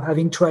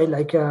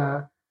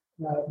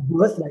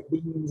both, like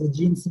being in the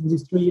jeans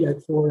industry like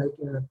for like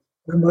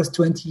almost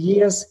 20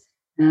 years,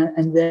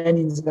 and then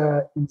in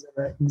the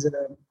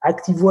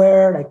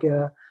activewear, like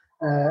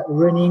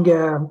running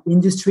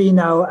industry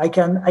now, I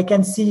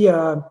can see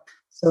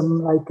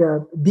some like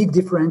big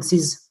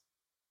differences.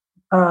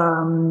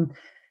 The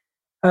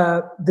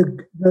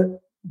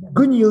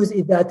good news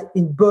is that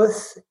in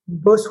both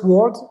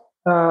worlds,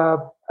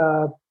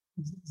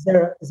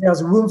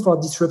 there's room for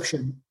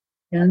disruption,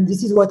 and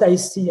this is what I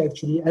see.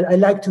 Actually, I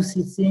like to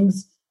see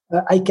things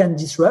I can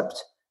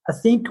disrupt. I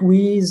think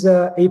with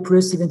April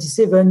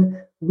 77,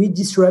 we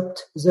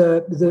disrupt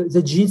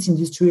the jeans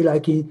industry.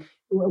 Like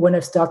when I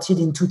started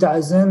in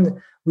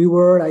 2000, we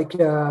were like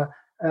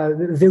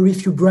very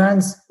few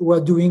brands were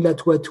doing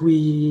like what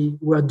we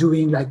were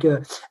doing, like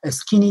a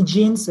skinny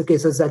jeans. Okay,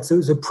 so that's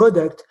the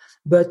product,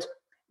 but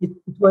it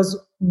was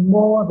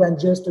more than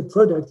just a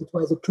product. It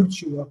was a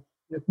culture.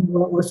 Like we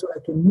were also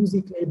like a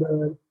music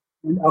label,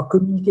 and our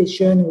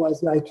communication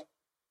was like,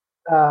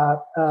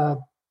 not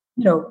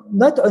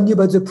only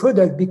about the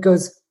product,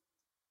 because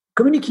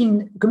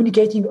communicating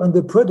on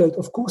the product.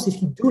 Of course,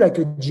 if you do like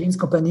a jeans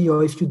company,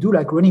 or if you do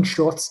like running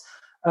shorts,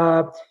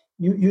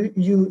 you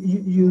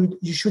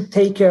should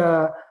take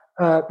like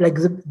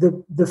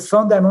the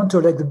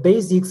fundamental, like the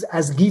basics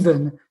as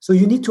given. So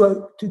you need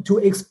to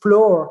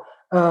explore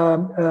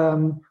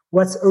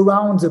what's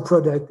around the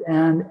product,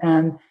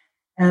 and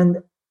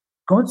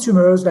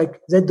consumers,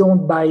 like, they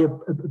don't buy a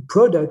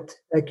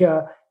product, like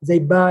they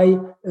buy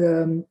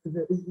the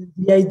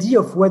idea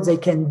of what they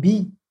can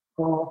be,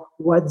 or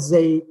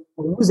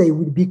who they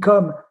will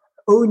become,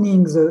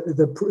 owning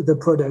the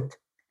product.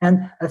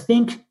 And I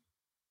think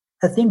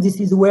this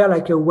is where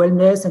like a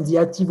wellness and the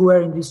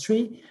activewear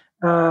industry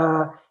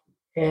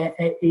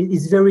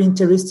is very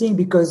interesting,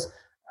 because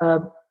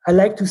I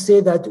like to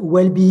say that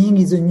well-being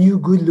is a new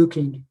good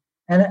looking.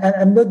 And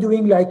I'm not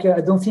doing like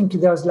I don't think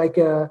there's like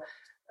I'm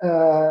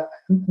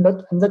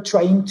not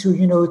trying to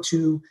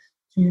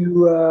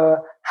to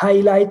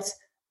highlight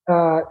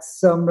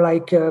some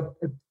like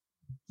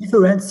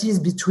differences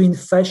between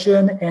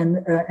fashion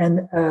and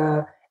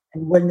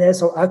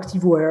wellness or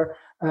activewear.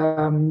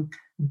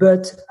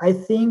 But I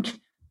think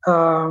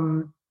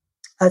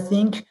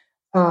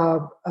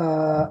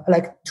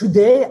like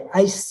today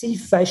I see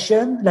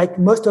fashion, like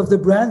most of the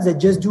brands, they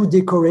just do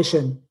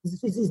decoration.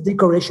 This is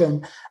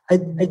decoration. I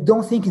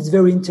don't think it's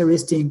very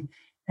interesting,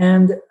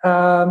 and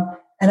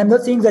I'm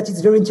not saying that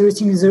it's very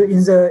interesting in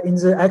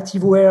the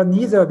activewear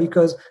neither,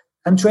 because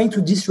I'm trying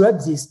to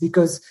disrupt this.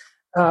 Because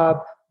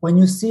when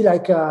you see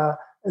like the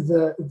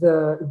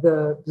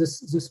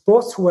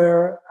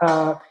sportswear,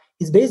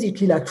 it's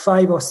basically like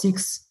 5 or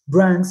 6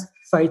 brands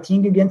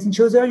fighting against each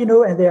other,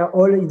 and they are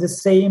all in the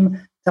same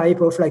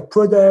type of like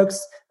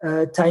products,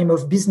 time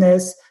of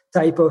business,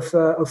 type of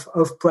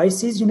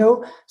prices,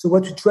 So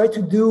what we try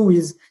to do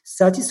is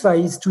to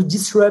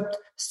disrupt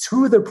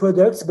through the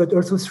products, but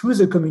also through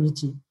the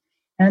community.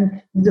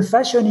 And in the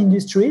fashion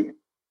industry,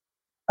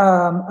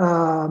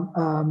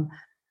 I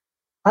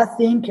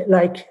think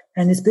like,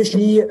 and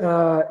especially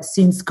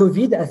since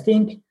COVID, I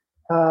think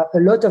a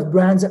lot of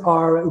brands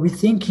are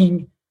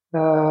rethinking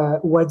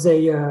what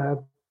they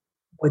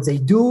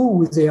do,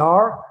 who they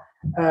are,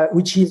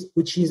 which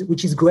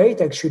is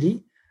great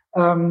actually.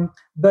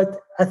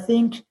 But I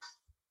think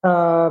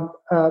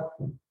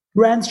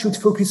brands should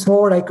focus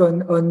more like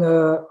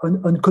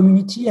on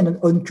community and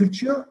on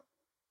culture,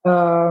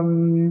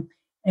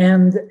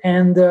 and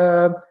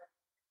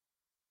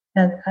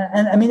and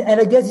I mean, and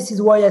I guess this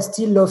is why I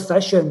still love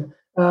fashion.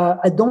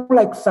 I don't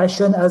like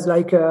fashion as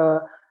like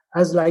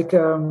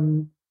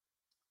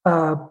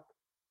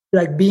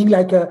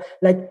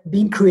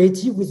being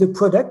creative with the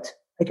product.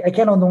 Like I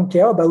kind of don't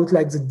care about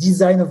like the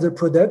design of the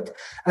product.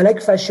 I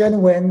like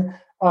fashion when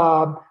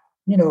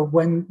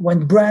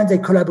when brands they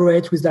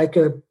collaborate with like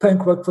a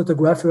punk rock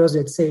photographers,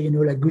 let's say,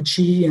 like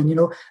Gucci, and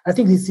I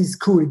think this is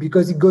cool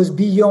because it goes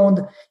beyond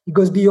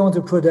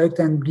the product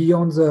and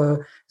beyond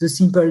the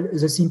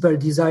simple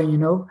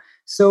design.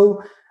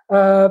 So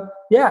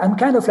I'm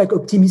kind of like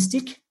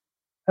optimistic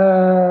in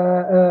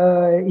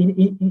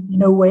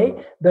a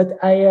way, but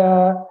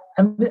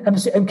I'm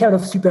kind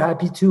of super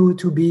happy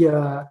to be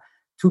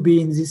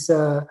in this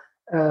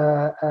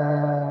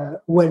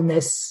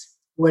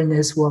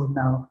wellness world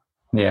now.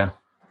 Yeah.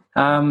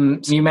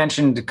 You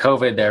mentioned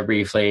COVID there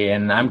briefly,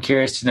 and I'm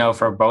curious to know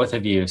for both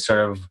of you,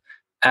 sort of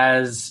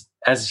as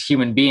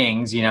human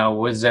beings,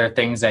 was there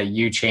things that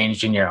you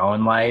changed in your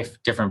own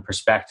life, different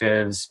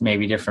perspectives,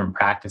 maybe different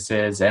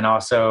practices, and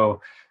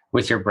also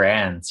with your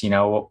brands,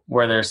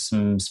 were there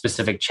some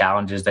specific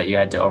challenges that you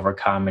had to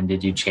overcome, and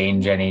did you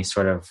change any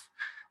sort of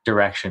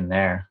direction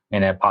there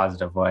in a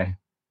positive way?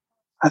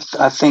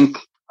 I think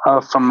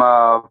from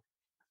a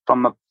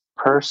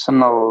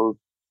personal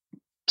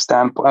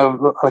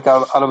standpoint, like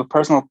out of a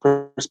personal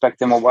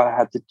perspective of what I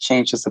had to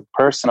change as a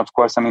person, of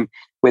course, I mean,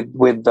 with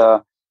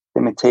the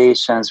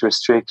limitations,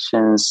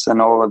 restrictions,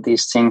 and all of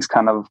these things,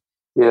 kind of,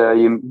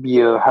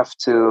 you have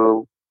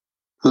to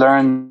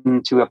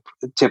learn to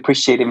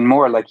appreciate even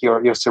more, like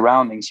your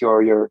surroundings,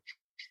 your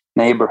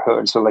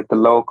neighborhood, so like the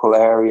local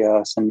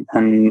areas, and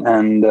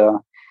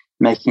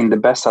making the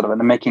best out of it,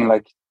 and making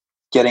like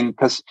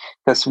because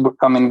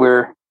I mean,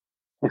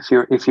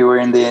 if you were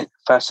in the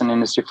fashion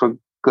industry, for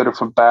good or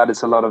for bad,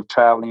 it's a lot of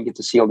traveling. You get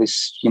to see all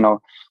these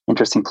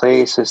interesting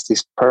places,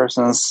 these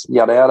persons,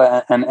 yada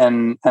yada,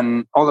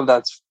 and all of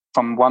that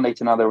from one day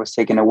to another was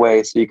taken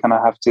away. So you kind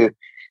of have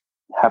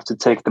to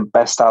take the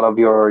best out of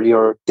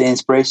the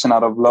inspiration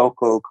out of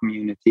local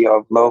community,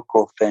 of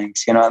local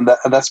things, and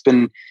that's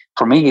been,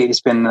 for me,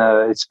 it's been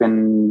a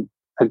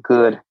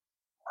good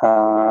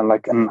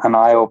like an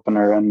eye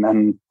opener,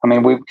 and I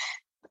mean,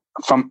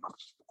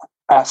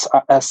 as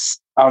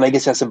our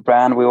legacy as a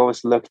brand, we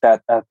always looked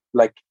at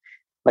like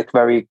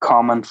very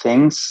common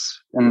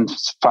things and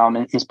found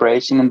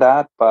inspiration in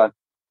that, but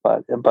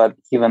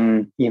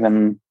even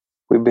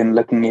we've been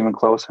looking even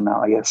closer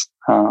now, I guess.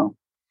 And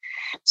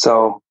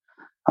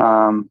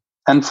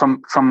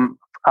from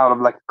out of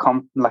like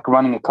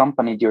running a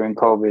company during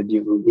COVID,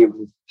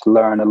 you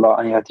learn a lot,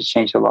 and you had to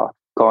change a lot,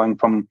 going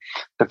from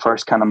the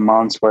first kind of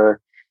months where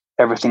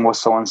everything was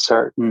so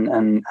uncertain,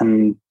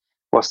 and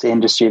was the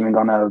industry even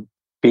gonna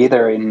be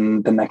there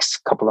in the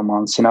next couple of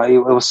months? It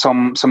was so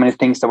many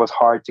things that was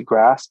hard to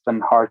grasp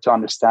and hard to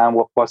understand.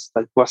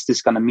 What's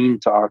this gonna mean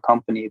to our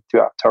company,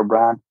 to our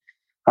brand?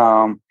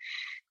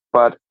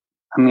 But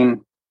I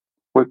mean,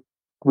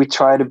 we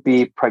try to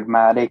be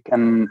pragmatic,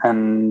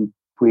 and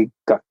we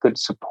got good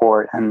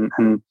support, and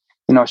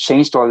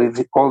changed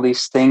all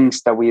these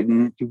things that we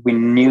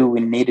knew we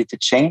needed to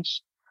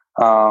change.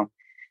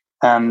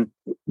 And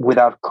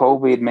without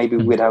COVID, maybe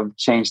we'd have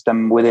changed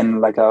them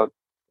within like a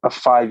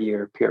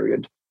 5-year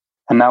period.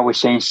 And now we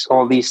changed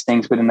all these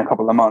things within a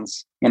couple of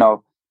months,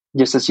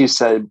 just as you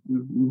said,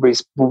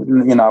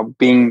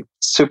 being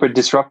super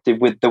disruptive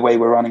with the way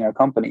we're running our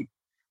company,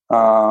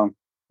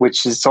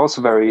 which is also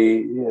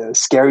very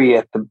scary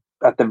at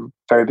the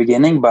very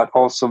beginning, but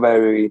also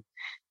very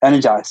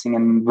energizing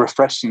and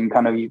refreshing.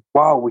 Kind of,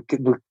 wow, we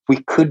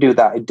could do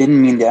that. It didn't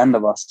mean the end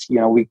of us.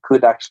 We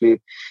could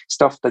actually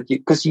stuff that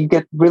because you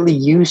get really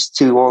used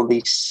to all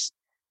these,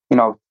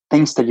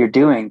 things that you're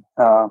doing,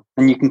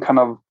 and you can kind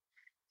of,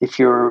 if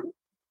you're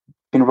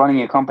been running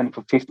a company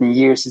for 15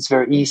 years, it's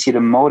very easy to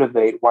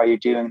motivate why you're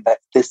doing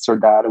this or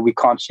that, or we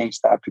can't change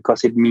that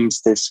because it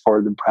means this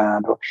for the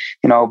brand, or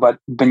but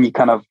when you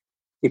kind of,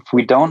 if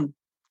we don't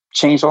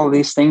change all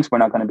these things, we're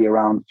not going to be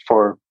around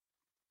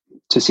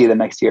to see the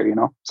next year,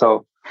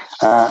 So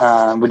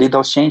we did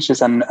those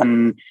changes,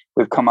 and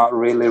we've come out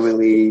really,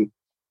 really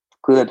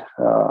good.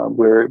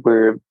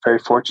 We're very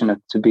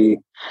fortunate to be,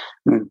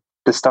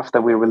 the stuff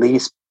that we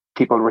release,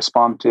 people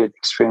respond to it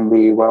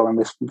extremely well, and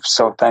we're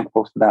so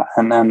thankful for that.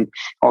 And then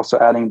also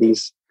adding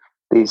these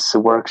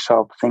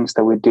workshop things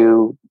that we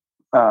do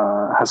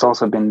has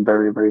also been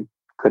very, very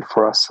good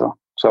for us.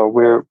 So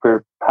we're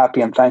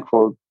happy and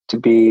thankful to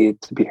be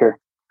here.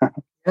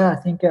 Yeah, I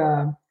think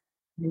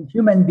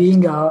human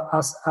beings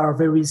are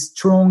very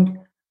strong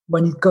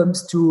when it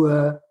comes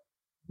to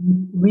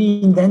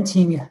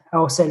reinventing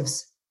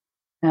ourselves,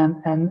 and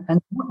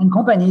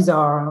companies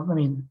are. I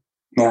mean,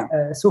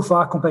 so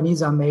far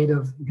companies are made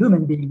of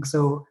human beings,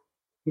 so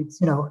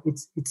it's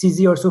it's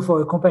easy also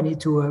for a company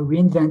to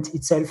reinvent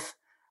itself.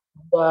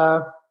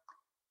 It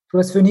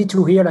was funny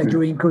to hear, like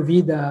during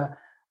COVID,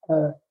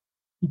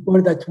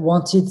 people that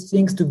wanted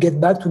things to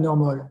get back to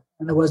normal.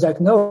 And I was like,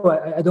 no,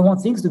 I don't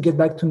want things to get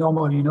back to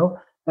normal,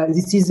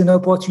 This is an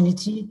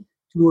opportunity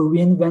to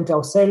reinvent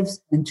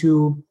ourselves and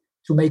to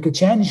make a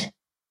change.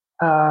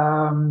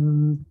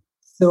 So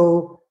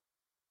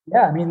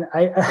yeah, I mean,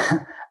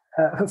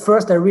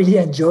 first I really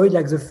enjoyed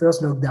like the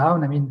first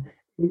lockdown. I mean,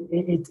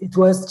 it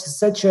was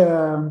such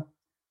a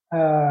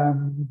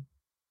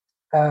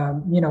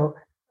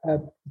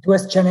it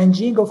was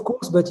challenging, of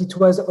course, but it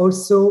was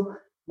also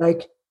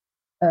like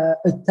a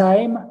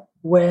time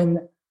when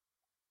I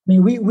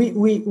mean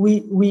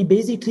we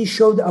basically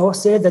showed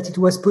ourselves that it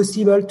was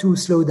possible to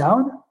slow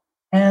down,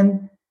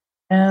 and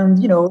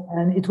and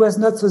it was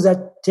not so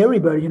that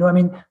terrible. I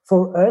mean,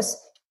 for us,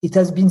 it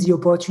has been the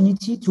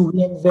opportunity to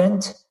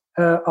reinvent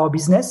our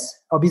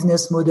business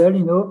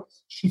model.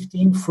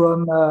 Shifting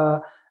from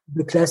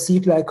the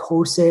classic like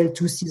wholesale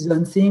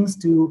 2-season things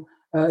to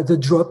the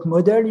drop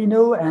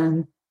model,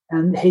 and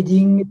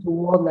heading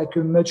toward like a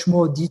much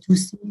more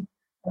D2C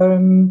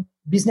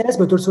business,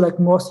 but also like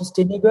more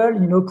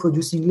sustainable,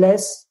 producing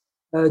less,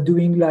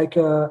 doing like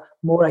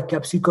more like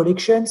capsule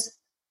collections.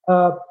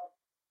 So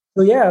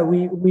yeah, I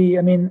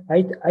mean,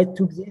 I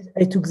took this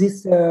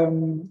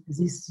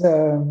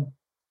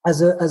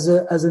as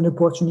an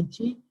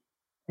opportunity,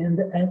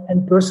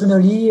 and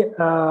personally,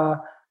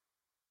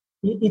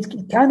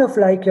 it kind of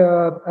like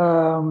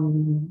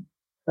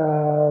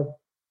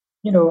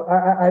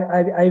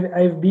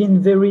I've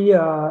been very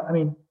I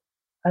mean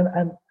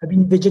I've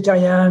been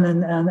vegetarian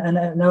and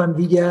now I'm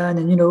vegan,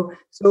 and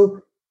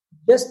so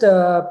just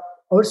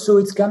also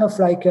it's kind of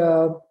like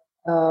an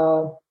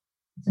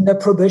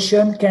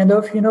approbation kind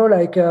of,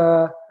 like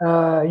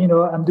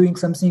I'm doing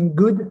something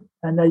good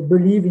and I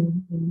believe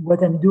in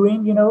what I'm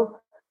doing,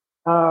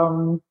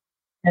 and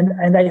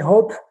I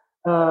hope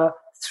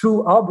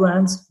through our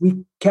brands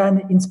we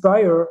can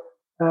inspire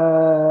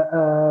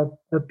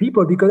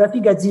people, because I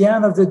think at the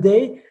end of the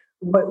day,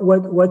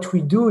 what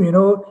we do,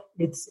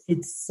 it's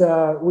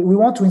we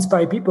want to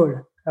inspire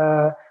people.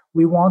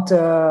 We want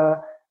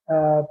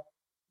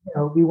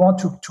we want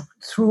to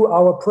through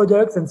our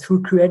products and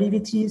through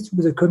creativity,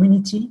 through the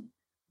community,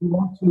 we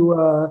want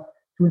to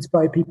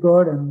inspire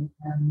people, and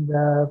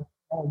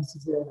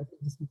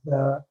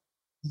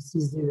this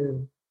is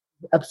the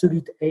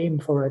absolute aim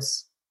for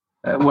us.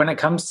 When it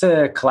comes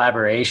to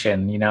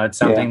collaboration, it's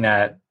something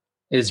that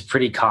is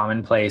pretty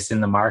commonplace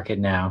in the market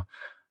now.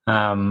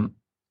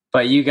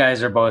 But you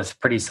guys are both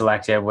pretty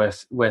selective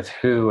with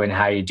who and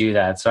how you do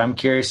that. So I'm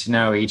curious to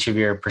know each of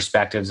your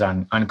perspectives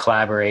on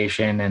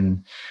collaboration,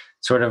 and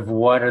sort of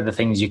what are the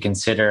things you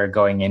consider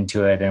going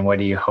into it, and what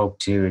do you hope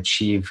to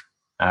achieve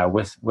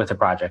with a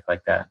project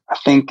like that? I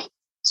think,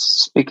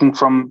 speaking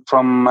from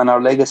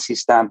our legacy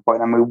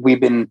standpoint, I mean, we've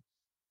been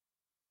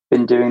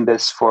doing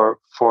this for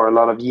a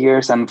lot of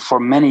years, and for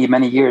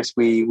many years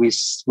we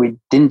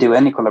didn't do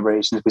any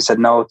collaborations. We said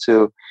no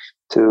to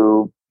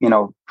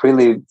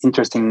really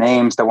interesting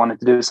names that wanted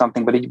to do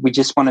something, but we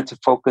just wanted to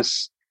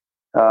focus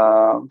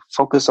on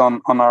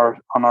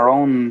our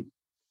own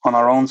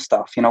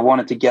stuff.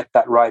 Wanted to get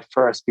that right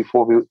first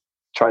before we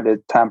try to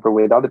tamper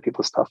with other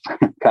people's stuff,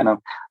 kind of.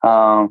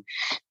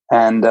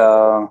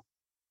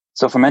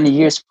 So for many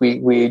years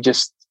we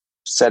just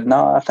said,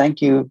 no, thank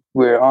you,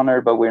 we're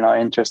honored, but we're not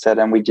interested,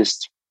 and we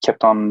just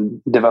kept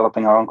on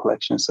developing our own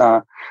collections.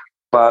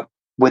 But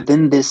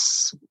within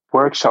this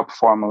workshop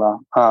formula,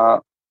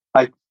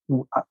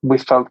 we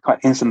felt quite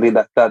instantly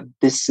that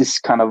this is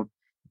kind of,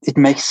 it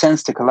makes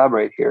sense to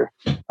collaborate here.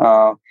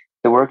 The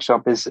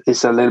workshop is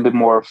a little bit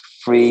more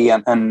free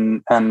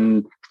and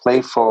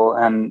playful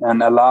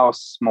and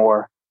allows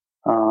more.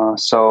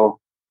 So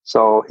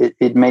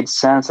it made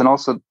sense, and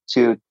also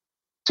to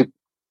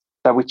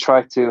that we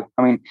try to,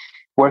 I mean,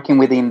 working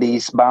within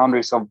these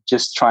boundaries of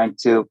just trying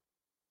to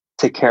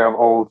take care of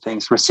all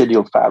things,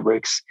 residual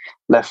fabrics,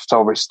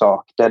 leftover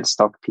stock, dead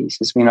stock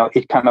pieces.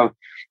 It kind of,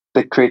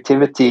 the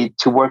creativity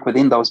to work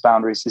within those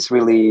boundaries is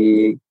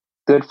really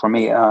good for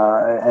me,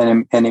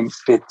 and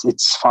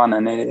it's fun,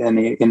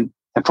 and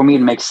for me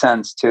it makes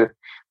sense to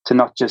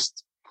not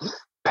just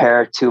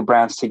pair two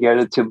brands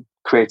together to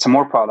create some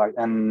more product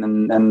and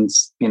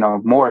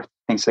more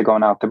things are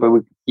going out there,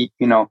 but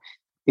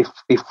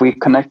if we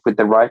connect with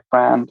the right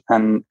brand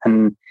and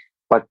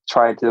but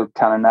try to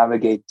kind of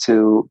navigate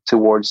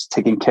towards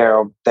taking care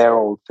of their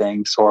old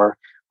things, or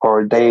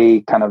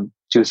they kind of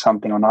do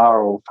something on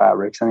our old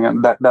fabrics,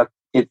 and that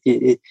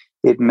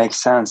it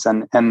makes sense.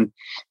 And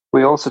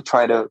we also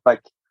try to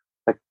like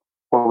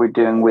what we're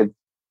doing with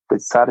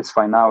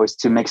Satisfy now is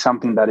to make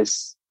something that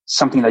is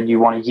something that you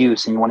want to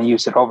use, and you want to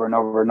use it over and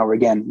over and over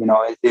again.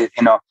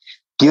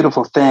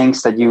 Beautiful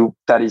things that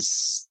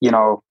is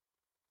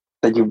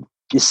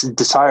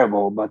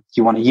desirable, but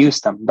you want to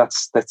use them.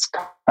 That's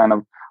kind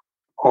of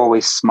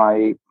always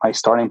my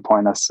starting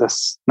point,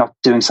 as not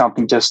doing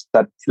something just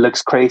that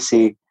looks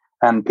crazy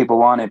and people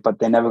want it, but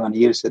they're never going to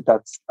use it.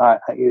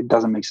 It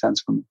doesn't make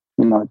sense for me.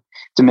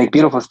 To make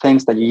beautiful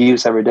things that you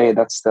use every day.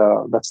 That's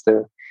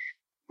the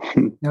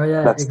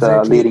exactly.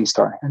 The leading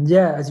story. And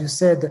as you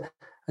said,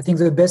 I think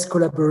the best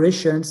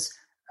collaborations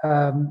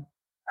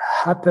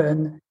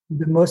happen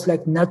the most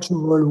like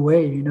natural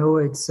way.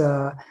 It's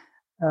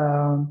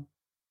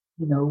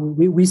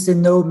we say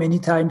no many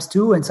times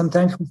too, and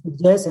sometimes we say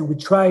yes, and we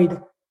tried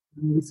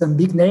with some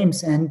big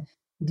names, and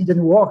it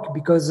didn't work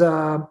because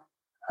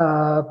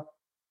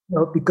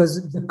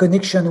because the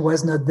connection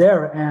was not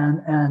there,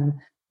 and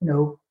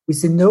we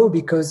say no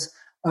because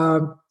I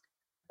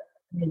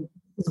mean,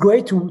 it's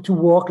great to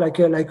work like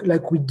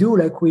we do,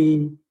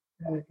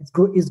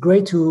 it's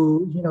great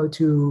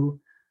to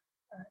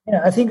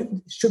I think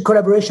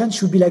collaboration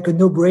should be like a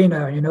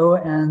no-brainer,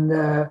 and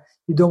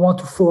you don't want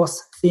to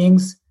force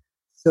things.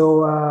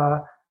 So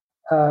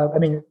I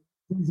mean,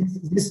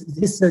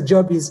 this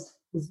job is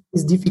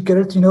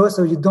difficult,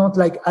 so you don't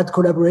like add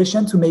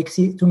collaboration to make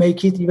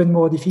it even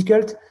more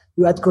difficult.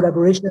 You add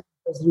collaboration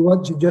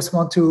because you just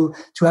want to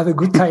have a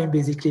good time,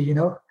 basically,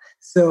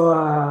 So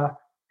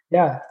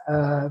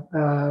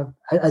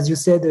as you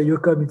said,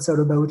 Youcom, it's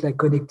all about like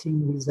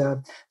connecting with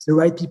the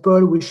right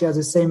people. We share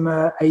the same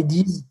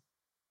ideas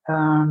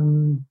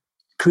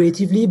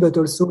creatively, but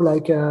also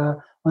like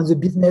on the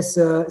business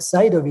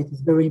side of it.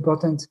 It's very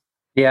important.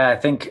 Yeah, I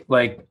think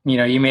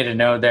you made a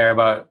note there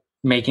about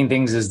making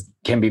things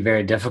can be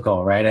very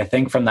difficult, right? I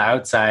think from the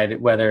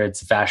outside, whether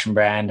it's a fashion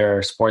brand or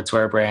a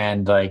sportswear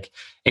brand, like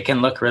it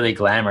can look really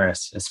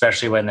glamorous,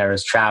 especially when there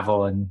is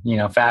travel and,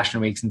 fashion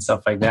weeks and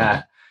stuff like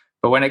that.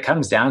 But when it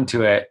comes down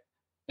to it,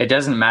 it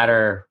doesn't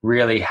matter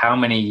really how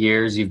many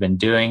years you've been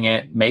doing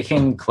it.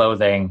 Making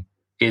clothing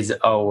is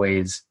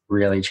always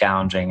really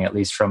challenging, at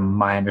least from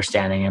my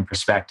understanding and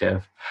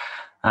perspective.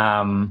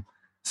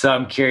 So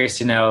I'm curious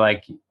to know,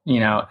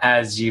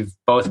 as you've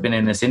both been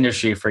in this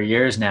industry for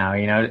years now,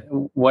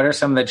 what are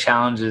some of the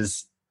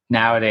challenges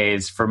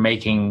nowadays for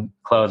making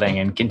clothing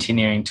and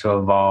continuing to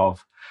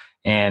evolve?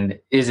 And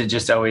is it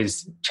just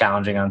always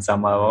challenging on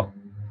some level?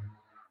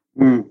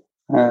 And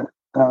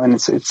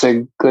it's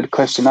a good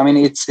question. I mean,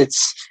 it's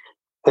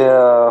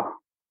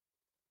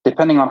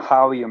depending on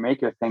how you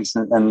make your things,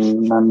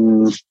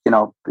 and it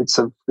of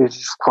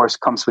course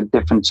comes with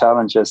different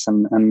challenges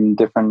and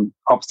different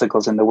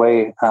obstacles in the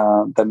way.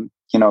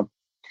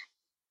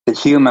 The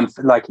human,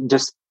 like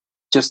just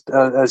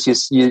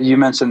as you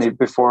mentioned it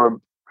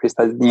before, Chris,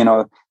 that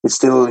it's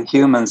still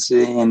humans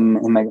in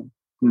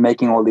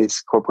making all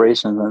these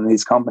corporations and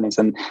these companies,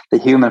 and the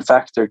human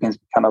factor can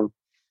kind of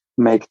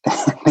make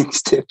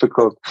things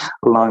difficult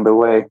along the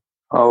way,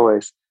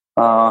 always.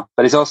 But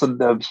it's also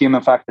the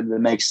human factor that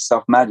makes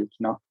stuff magic.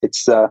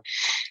 It's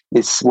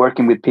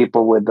working with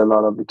people with a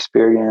lot of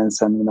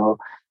experience and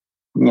help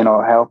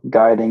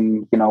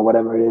guiding,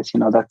 whatever it is.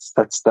 That's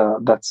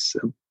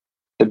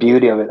the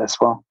beauty of it as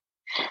well.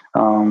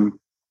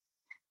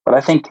 But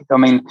I think,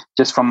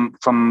 just from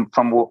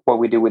what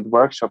we do with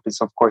workshop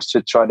is, of course,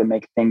 to try to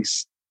make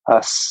things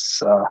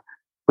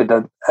with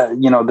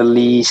the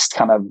least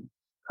kind of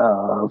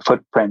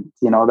footprint.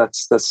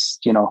 That's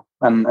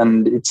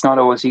and it's not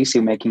always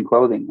easy making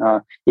clothing.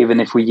 Even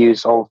if we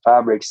use old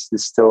fabrics,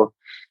 it's still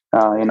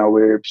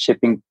we're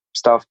shipping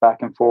stuff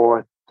back and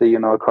forth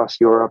across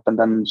Europe, and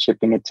then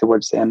shipping it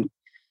towards the end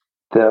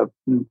the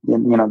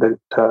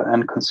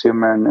end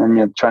consumer,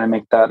 and trying to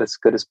make that as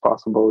good as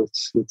possible.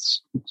 It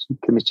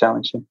can be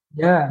challenging.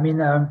 Yeah, I mean,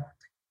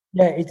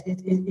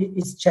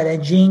 it's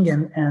challenging,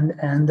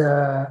 and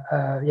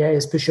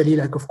especially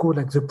of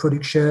course the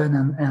production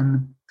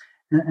and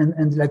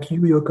like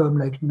Youcom,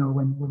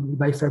 when we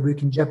buy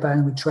fabric in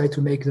Japan, we try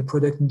to make the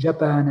product in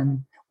Japan,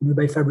 and when we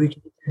buy fabric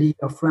in Italy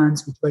or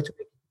France, we try to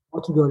make it in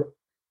Portugal.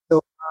 So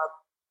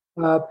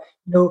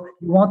you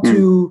want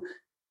to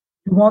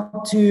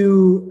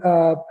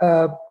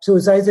so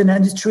there is an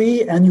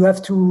industry, and you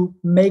have to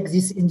make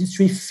this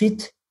industry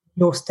fit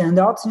your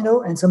standards,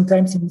 and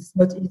sometimes it's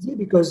not easy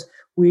because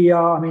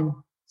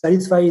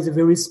Satisfy is a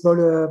very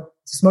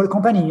small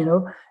company,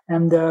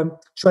 and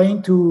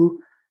trying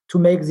to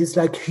make this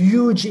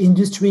huge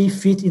industry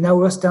fit in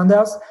our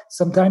standards.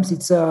 Sometimes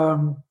it's a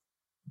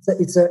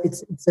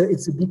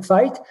big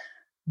fight,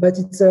 but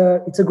it's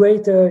a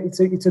great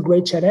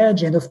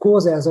challenge. And of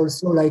course, there's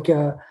also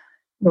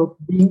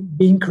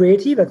being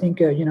creative. I think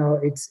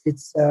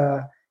it's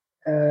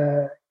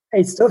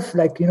tough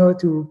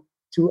to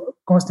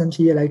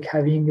constantly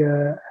having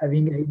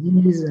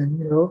ideas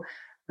and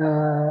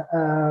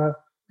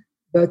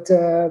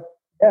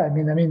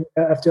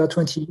after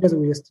 20 years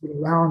we are still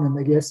around, and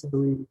I guess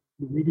we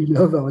really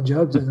love our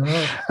jobs.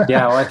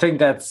 Yeah, well, I think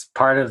that's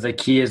part of the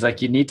key is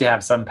you need to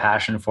have some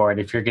passion for it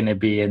if you're going to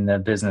be in the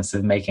business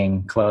of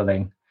making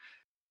clothing.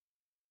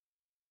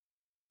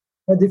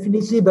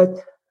 Definitely, but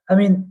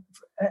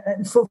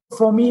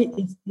for me,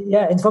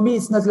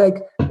 it's not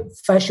like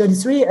fashion.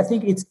 It's really, I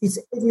think it's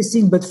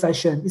everything but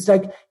fashion.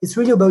 It's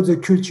really about the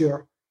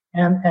culture,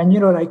 and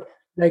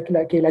like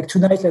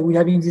tonight, we're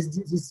having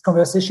this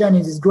conversation.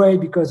 It is great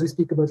because we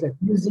speak about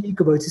music,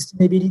 about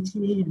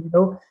sustainability,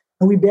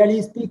 and we barely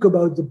speak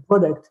about the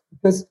product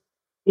because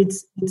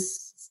it's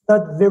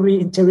not very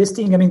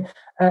interesting. And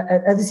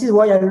this is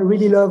why I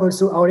really love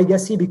also Our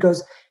Legacy,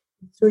 because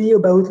it's really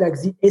about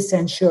the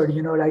essential,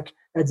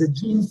 the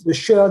jeans, the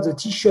shirt, the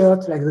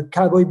t-shirt, the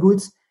cowboy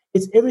boots.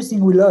 It's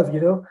everything we love,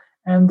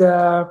 and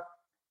then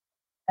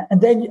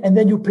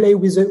you play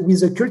with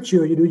the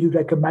culture. You do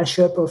a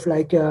mashup of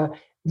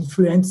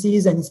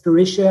influences and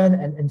inspiration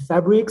and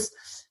fabrics.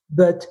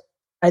 but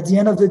at the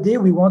end of the day,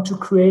 we want to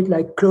create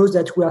like clothes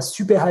that we are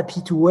super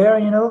happy to wear,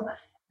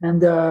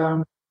 and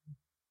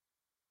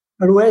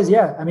always,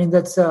 yeah. I mean,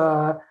 that's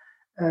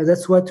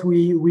what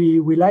we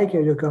like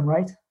at Yocom,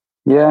 right?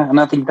 Yeah, and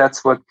I think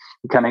that's what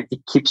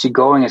it keeps you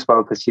going as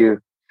well, because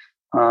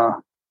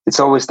it's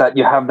always that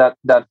you have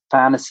that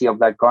fantasy of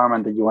that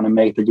garment that you want to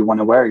make, that you want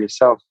to wear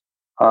yourself.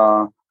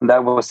 And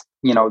that was,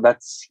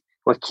 that's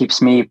what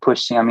keeps me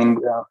pushing. I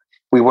mean,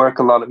 we work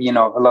a lot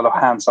of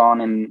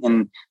hands-on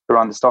in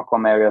around the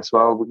Stockholm area as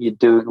well. You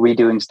do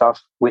redoing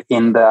stuff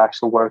within the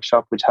actual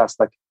workshop, which has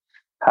like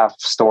half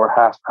store,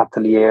 half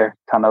atelier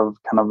kind of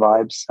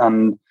vibes,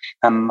 and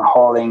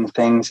hauling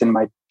things in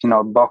my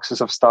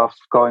boxes of stuff,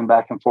 going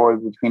back and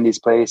forth between these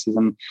places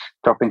and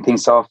dropping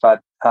things off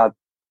at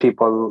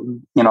people,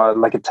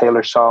 like a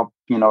tailor shop,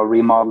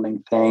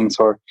 remodeling things,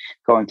 or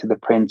going to the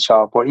print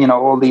shop, or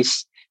all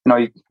these,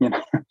 like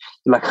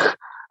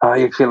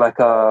you feel like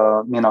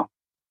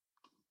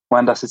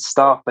when does it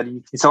stop? But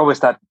it's always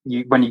that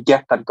when you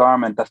get that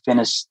garment, that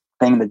finished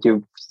thing that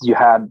you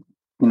had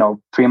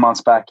 3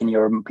 months back in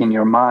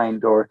your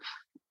mind, or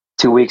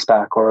 2 weeks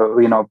back, or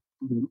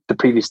the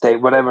previous day,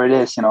 whatever it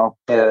is,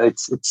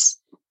 it's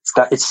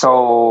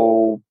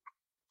so,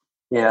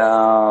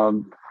 yeah.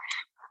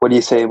 What do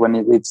you say when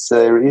it's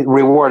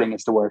rewarding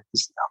is the word.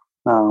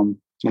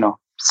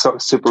 So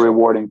super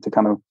rewarding to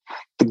kind of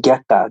to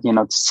get that,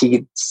 to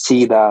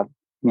see that,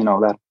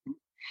 that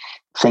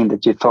thing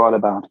that you thought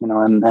about,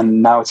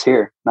 and now it's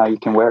here. Now you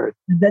can wear it.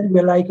 And then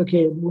we're like,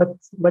 okay,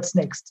 what's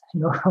next?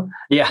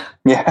 Yeah.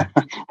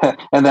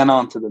 And then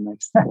on to the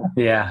next.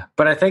 Yeah.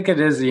 But I think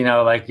it is,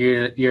 like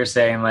you're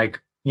saying,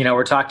 like,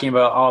 we're talking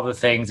about all the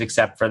things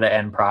except for the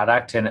end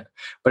product,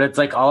 but it's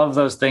like all of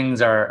those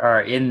things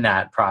are in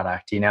that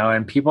product,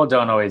 and people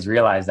don't always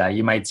realize that.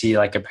 You might see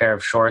like a pair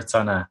of shorts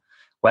on a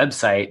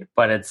website,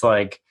 but it's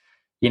like,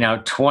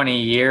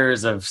 20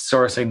 years of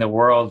sourcing the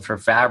world for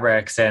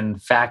fabrics and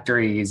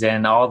factories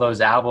and all those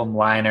album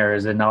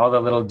liners and all the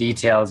little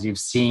details you've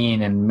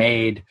seen and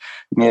made.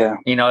 Yeah.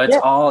 It's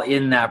all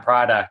in that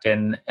product.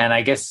 And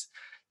I guess,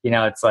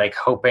 it's like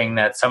hoping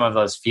that some of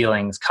those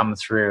feelings come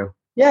through.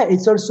 Yeah,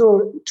 it's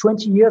also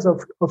 20 years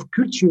of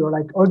culture,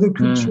 like all the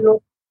culture,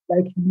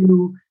 like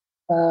you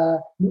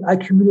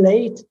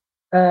accumulate,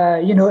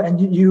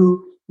 and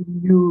you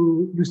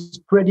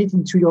spread it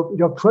into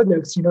your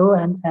products,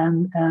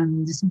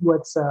 and this is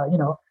what's,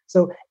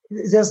 so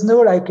there's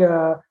no like,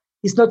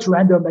 it's not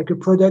random. Like a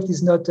product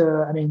is not,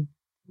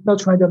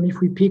 not random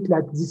if we pick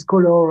like this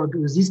color or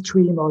this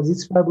trim or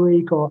this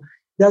fabric, or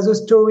there's a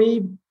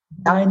story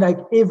behind like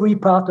every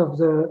part of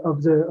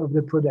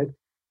the product.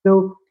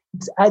 So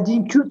it's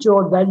adding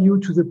cultural value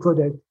to the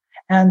product.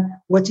 And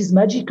what is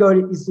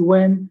magical is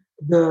when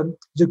the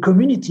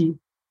community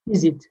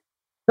sees it.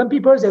 Some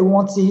people, they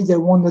won't see it, they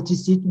won't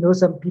notice it.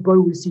 Some people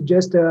will see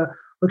just,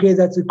 okay,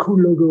 that's a cool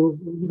logo,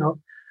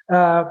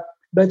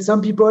 but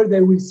some people,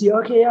 they will see,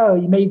 okay, yeah,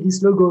 he made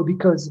this logo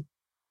because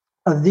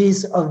of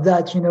this, of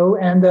that,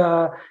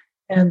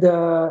 and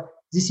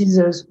this is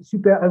a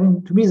super,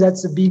 to me,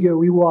 that's a big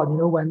reward,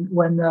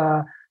 when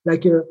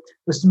like a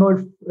small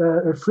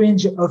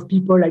fringe of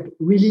people like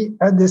really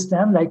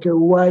understand like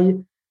why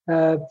you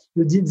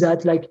did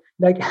that,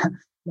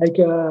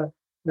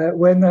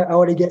 when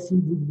Our Legacy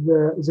did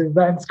the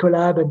Vans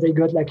collab, and they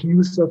got like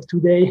Youth of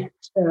Today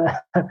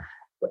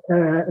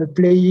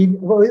playing.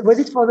 Was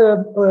it for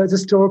the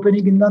store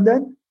opening in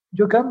London,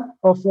 Yocom,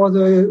 or for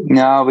the?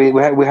 No, we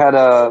had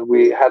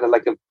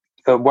like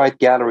a white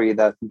gallery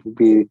that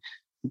we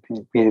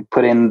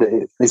put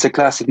in. It's a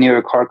classic New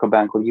York hardcore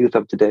band called Youth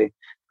of Today.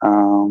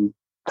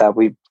 That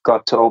we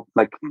got to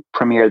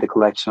premiere the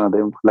collection,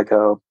 or like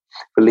a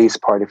release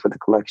party for the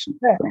collection.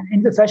 Yeah, so.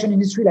 In the fashion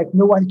industry, like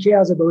no one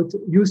cares about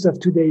Youth of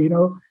Today,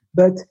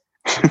 but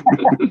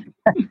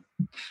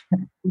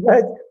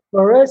but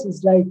for us,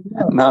 it's like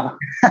no.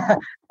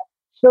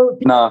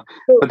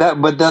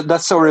 But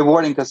that's so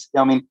rewarding, because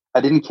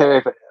I didn't care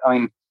if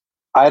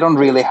I don't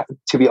really,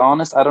 to be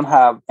honest, I don't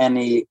have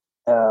any.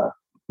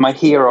 My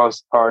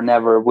heroes are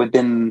never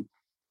within.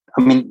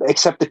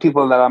 Except the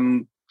people that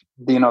I'm.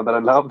 That I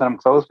love, that I'm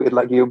close with,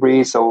 like you,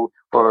 Breeze, or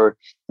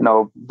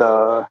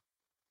the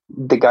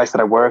guys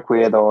that I work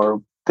with,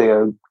 or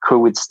the crew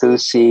with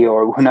Stussy,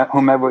 or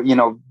whomever,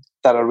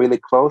 that are really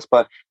close.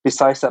 But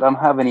besides that, I don't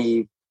have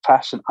any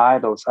fashion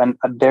idols, and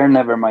they're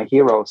never my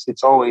heroes.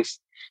 It's always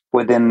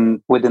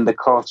within the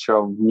culture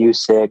of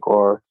music,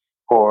 or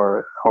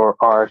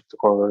art,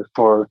 or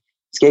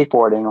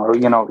skateboarding, or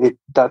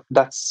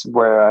that's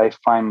where I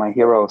find my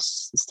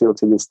heroes still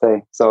to this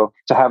day. So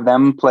to have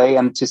them play,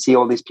 and to see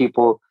all these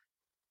people,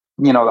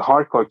 the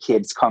hardcore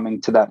kids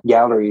coming to that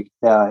gallery,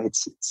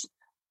 it's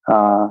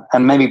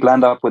and maybe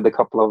blend up with a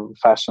couple of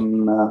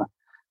fashion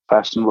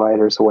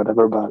writers or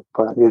whatever, but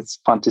it's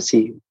fun to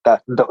see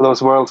that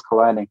those worlds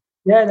colliding.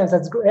 Yeah,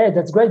 that's great. Yeah,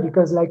 that's great,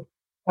 because like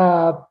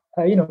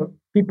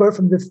people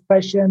from the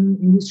fashion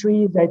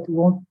industry that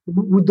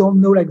who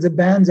don't know like the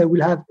bands, they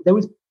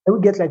will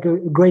get like a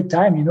great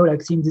time,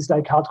 like seeing this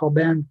like hardcore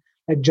band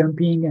like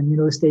jumping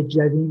and stage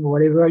diving or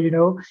whatever,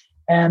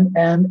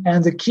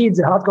 and the kids,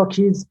 the hardcore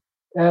kids,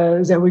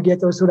 they will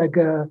get also like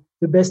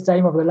the best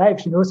time of their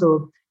life,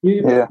 So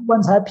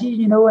everyone's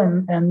happy,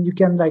 and you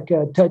can like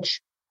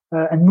touch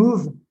and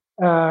move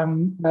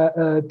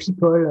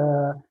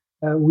people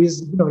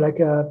with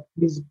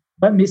with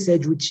one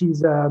message, which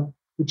is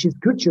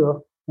culture,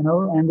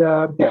 and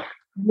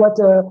what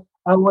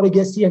our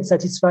legacy and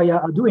Satisfy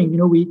are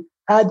doing. We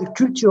add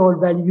cultural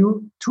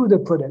value to the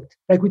product.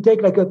 Like we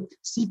take like a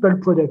simple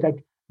product,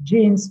 like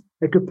jeans,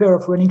 like a pair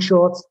of running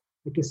shorts,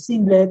 like a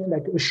singlet,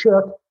 like a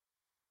shirt,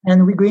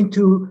 and we're going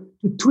to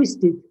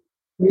twist it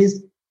with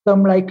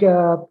some like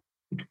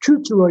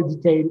cultural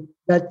detail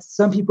that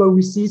some people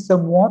will see,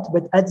 some won't,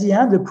 but at the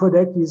end, the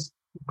product is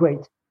great.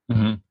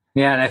 Mm-hmm.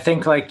 Yeah, and I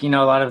think like, a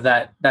lot of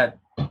that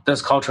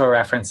those cultural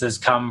references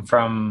come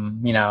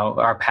from,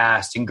 our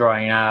past and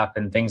growing up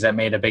and things that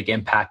made a big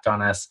impact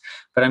on us.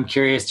 But I'm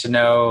curious to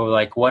know,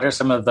 like, what are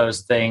some of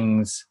those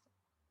things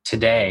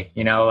today?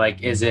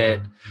 Like, is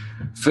it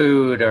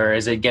food, or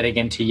is it getting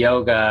into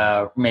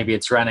yoga? Maybe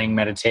it's running,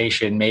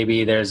 meditation.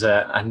 Maybe there's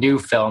a new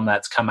film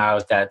that's come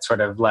out that sort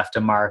of left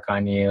a mark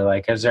on you.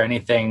 Like, is there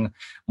anything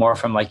more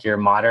from like your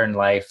modern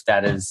life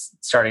that is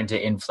starting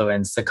to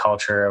influence the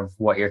culture of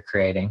what you're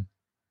creating?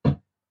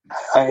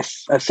 I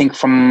think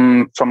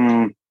from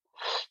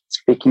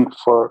speaking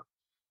for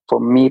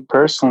me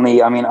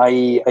personally, I mean,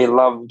 I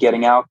love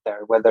getting out there,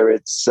 whether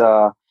it's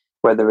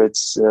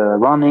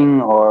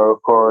running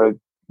or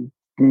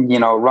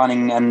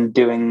running and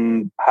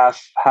doing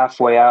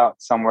halfway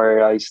out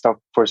somewhere. I stop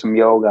for some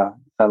yoga,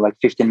 like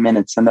 15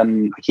 minutes, and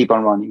then I keep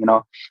on running.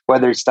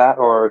 Whether it's that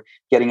or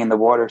getting in the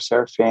water,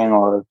 surfing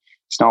or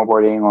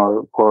snowboarding,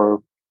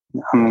 or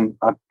I mean,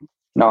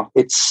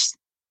 it's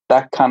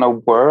that kind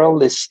of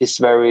world is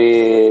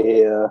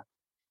very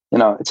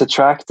it's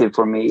attractive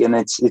for me, and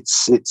it's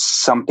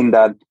something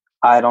that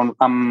I'm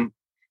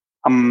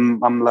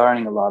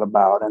learning a lot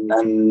about,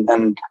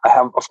 and I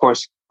have, of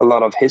course, a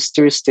lot of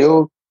history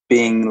still,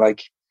 being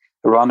like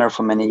a runner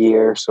for many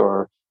years,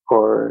 or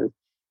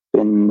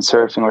been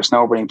surfing or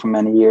snowboarding for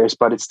many years,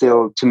 but it's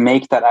still, to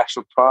make that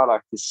actual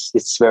product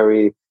it's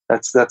very,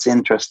 that's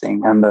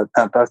interesting, and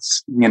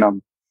that's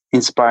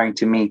inspiring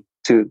to me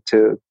to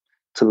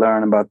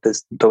learn about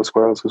those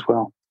worlds as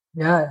well.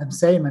 Yeah,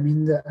 same. I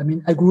mean,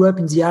 I grew up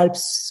in the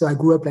Alps, so I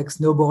grew up like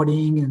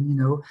snowboarding, and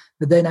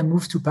but then I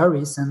moved to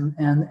Paris, and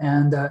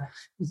it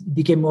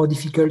became more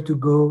difficult to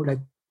go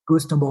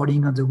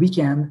snowboarding on the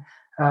weekend.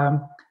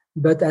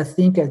 But I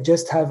think I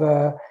just have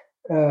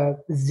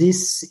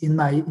this in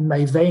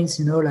my veins,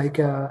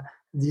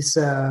 this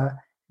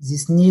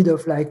need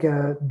of like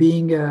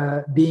being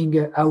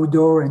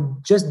outdoor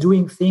and just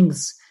doing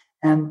things.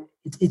 And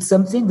it's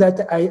something that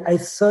I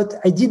thought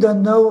I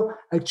didn't know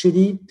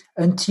actually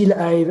until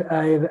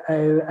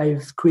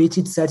I've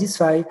created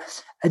Satisfy.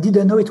 I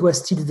didn't know it was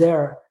still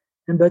there.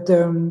 But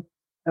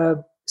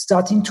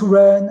starting to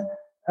run,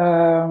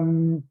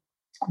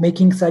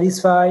 making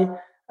Satisfy,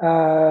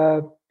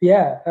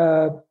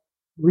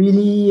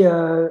 really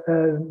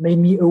made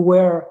me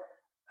aware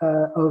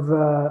of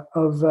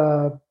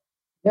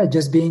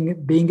just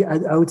being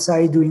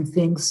outside doing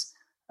things.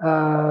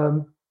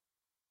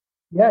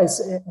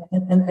 Yes,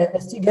 and I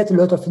still get a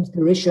lot of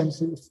inspiration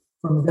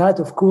from that,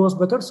 of course,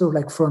 but also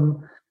like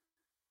from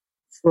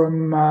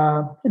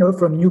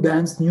new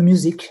bands, new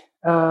music,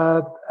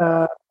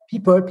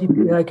 people.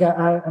 Like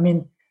I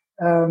mean,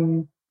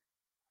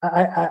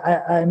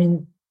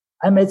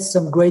 I met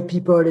some great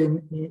people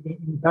in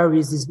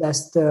Paris these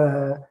last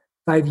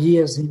 5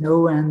 years,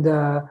 and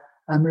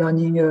I'm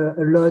learning a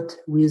lot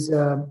with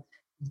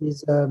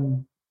these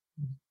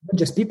not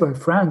just people,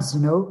 friends,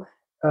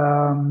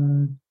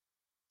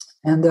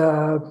 and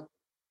I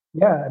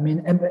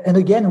mean, and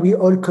again, we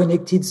all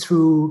connected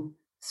through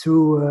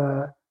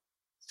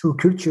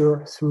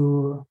culture,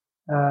 through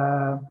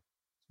our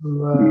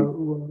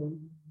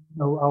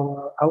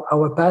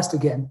past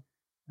again.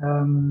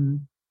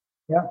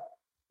 Yeah.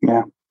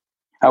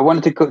 I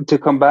wanted to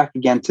come back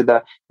again to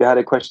that. You had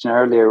a question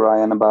earlier,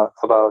 Ryan, about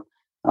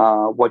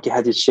what you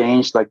had to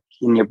change, like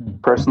in your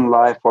personal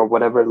life or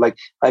whatever. Like,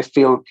 I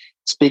feel,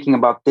 speaking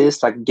about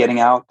this, like getting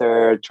out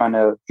there, trying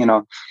to,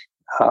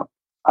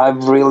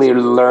 I've really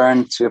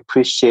learned to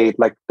appreciate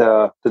like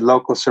the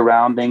local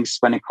surroundings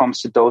when it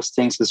comes to those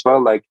things as well.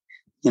 Like,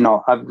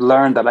 I've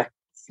learned that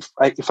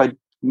if I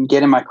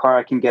get in my car,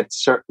 I can get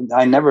certain.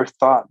 I never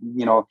thought,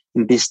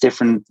 in these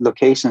different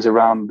locations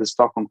around the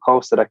Stockholm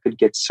coast, that I could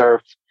get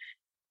surf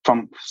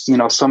from,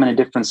 so many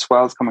different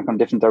swells coming from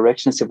different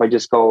directions. If I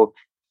just go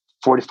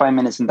 45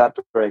 minutes in that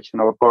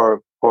direction, or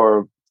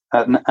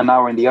an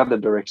hour in the other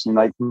direction,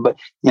 like, but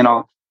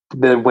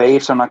the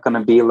waves are not going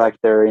to be like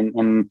they're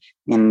in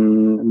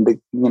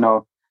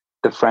the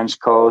the French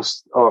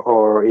coast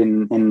or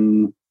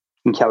in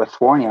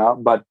California,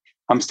 but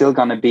I'm still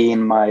going to be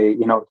in my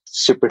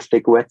super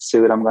thick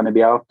wetsuit. I'm going to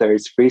be out there.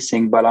 It's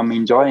freezing, but I'm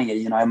enjoying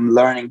it. I'm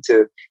learning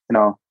to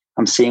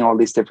I'm seeing all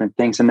these different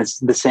things, and it's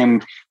the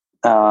same.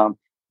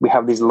 We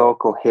have these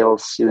local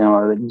hills,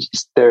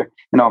 just they're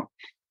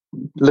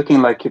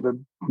looking like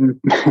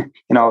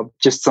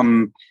just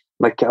some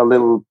like a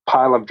little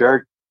pile of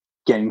dirt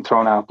getting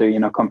thrown out there,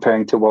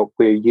 comparing to what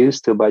we're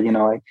used to. But,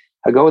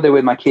 I go there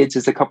with my kids.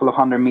 It's a couple of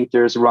 100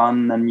 meters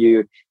run, and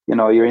you're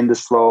in the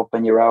slope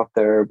and you're out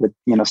there with,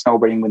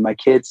 snowboarding with my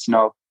kids,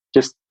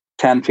 just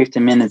 10,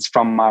 15 minutes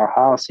from our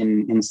house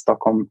in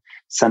Stockholm,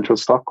 central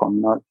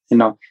Stockholm,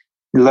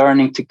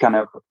 learning to kind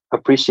of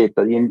appreciate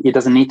that it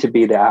doesn't need to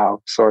be the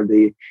Alps or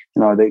the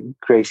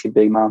crazy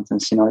big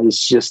mountains.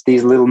 It's just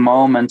these little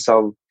moments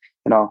of,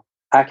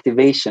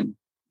 activation.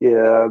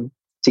 And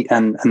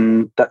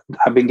that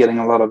I've been getting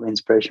a lot of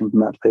inspiration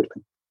from that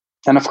lately.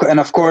 And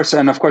of course,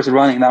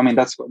 running. I mean,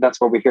 that's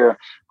what we hear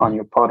on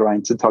your pod,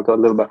 Ryan, to talk a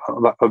little bit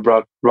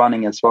about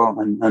running as well,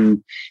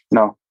 and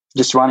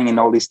just running in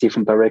all these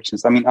different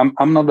directions. I mean,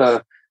 I'm not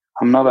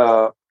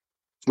a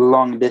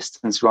long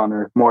distance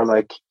runner. More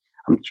like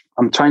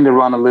I'm trying to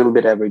run a little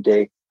bit every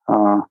day,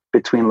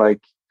 between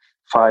like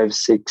 5,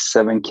 6,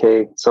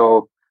 7K.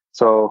 So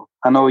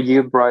I know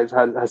you, Bryce,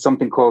 has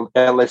something called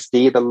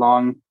LSD, the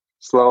long,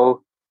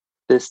 slow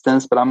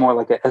distance, but I'm more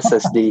like a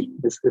SSD,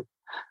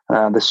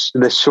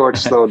 the short,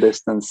 slow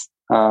distance.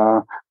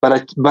 But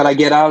I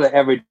get out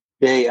every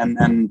day and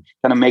kind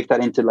of make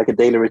that into like a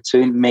daily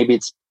routine. Maybe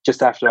it's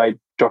just after I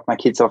drop my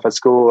kids off at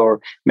school, or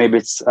maybe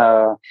it's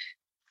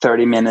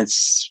 30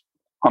 minutes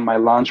on my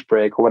lunch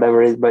break or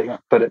whatever it is.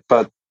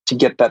 But to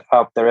get that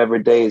up there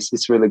every day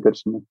is really good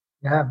for me.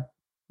 Yeah,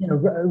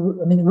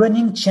 I mean,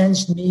 running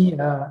changed me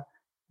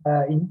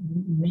in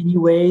many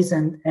ways,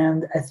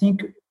 and I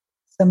think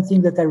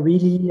something that I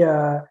really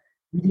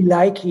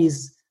like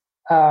is,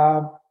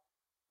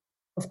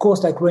 of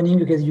course, like running,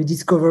 because you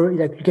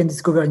can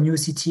discover new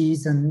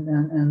cities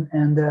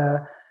and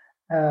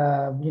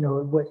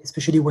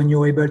especially when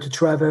you're able to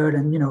travel,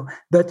 and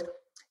but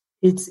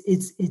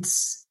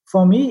it's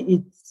for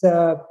me,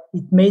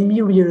 it made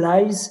me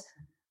realize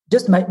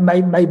just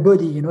my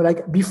body,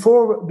 like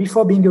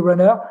before being a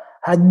runner,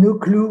 I had no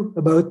clue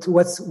about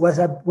what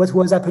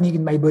was happening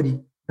in my body.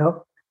 I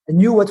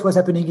knew what was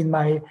happening in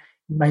my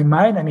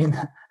mind. I mean,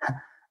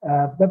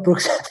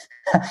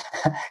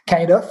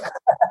 kind of.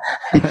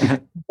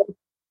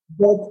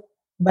 But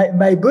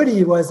my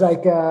body was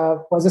like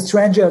was a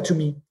stranger to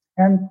me.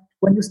 And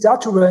when you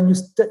start to run,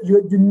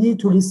 you need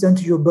to listen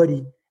to your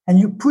body, and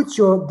you put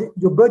your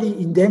body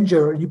in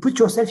danger. You put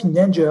yourself in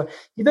danger,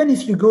 even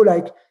if you go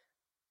like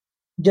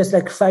just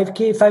like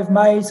 5K, 5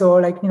 miles, or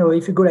like,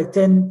 if you go like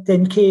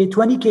 10K,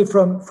 20K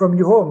from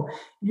your home,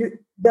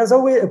 there's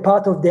always a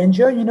part of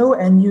danger,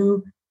 and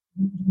you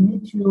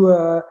need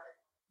to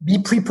be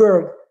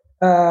prepared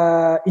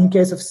in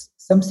case of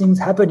something's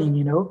happening,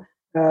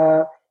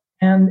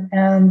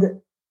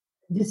 and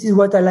this is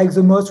what I like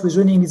the most with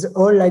running, is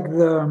all like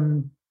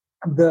the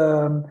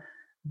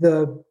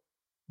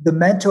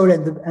mental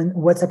and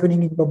what's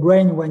happening in your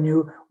brain when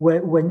you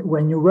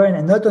run,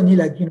 and not only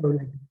like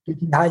like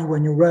getting high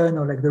when you run,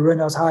 or like the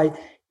runner's high.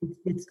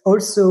 It's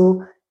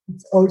also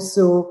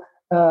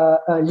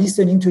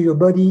listening to your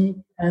body,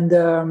 and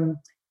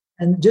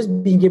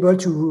just being able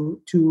to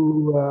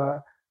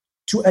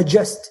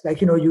adjust.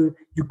 Like you're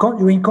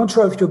in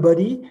control of your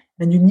body,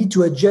 and you need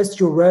to adjust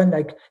your run,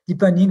 like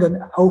depending on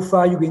how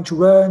far you're going to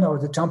run or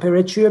the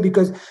temperature.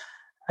 Because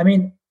I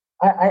mean,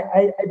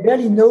 I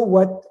barely know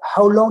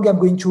how long I'm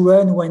going to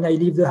run when I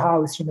leave the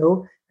house.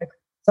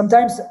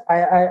 Sometimes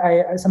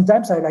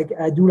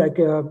I do like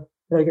a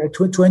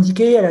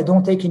 20K, and I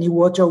don't take any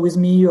water with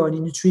me or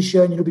any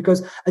nutrition,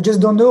 because I just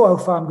don't know how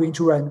far I'm going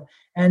to run.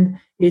 And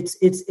it's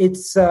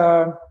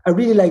I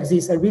really like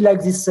this. I really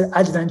like this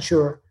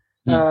adventure,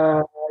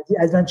 the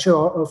adventure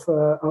of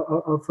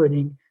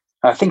running.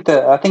 I think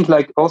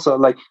like also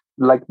like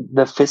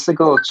the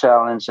physical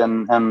challenge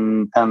and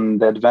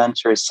the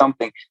adventure is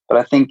something, but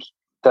I think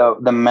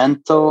the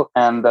mental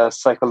and the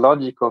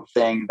psychological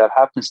thing that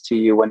happens to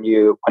you when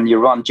you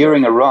run,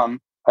 during a run,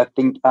 I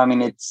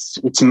mean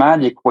it's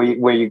magic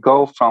where you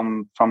go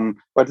from, or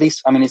at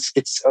least, I mean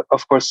it's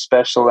of course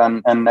special,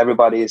 and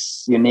everybody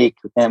is unique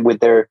and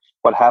with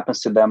what happens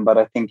to them. But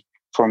I think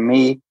for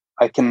me,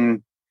 I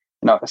can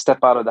step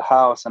out of the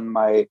house, and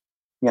my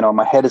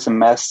head is a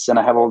mess, and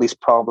I have all these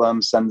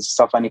problems and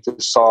stuff I need to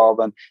solve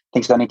and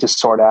things I need to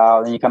sort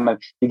out. And you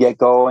get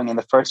going. In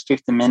the first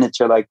 15 minutes,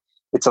 you're like,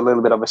 it's a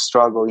little bit of a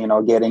struggle,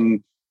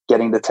 getting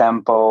the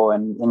tempo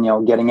and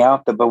getting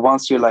out there. But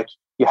once you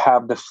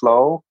have the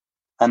flow,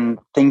 and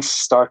things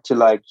start to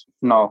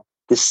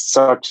they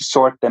start to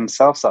sort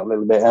themselves out a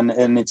little bit.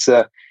 And it's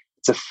a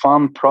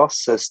fun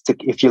process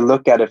if you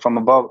look at it from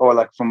above, or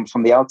like from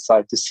the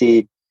outside, to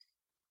see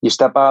you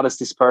step out as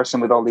this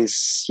person with all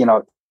these,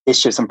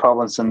 issues and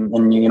problems, and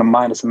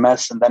mind is a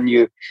mess. And then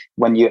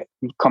when you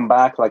come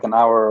back like an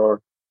hour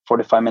or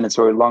 45 minutes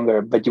or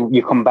longer, but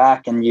you come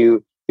back and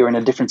you're in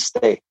a different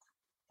state,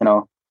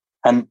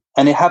 and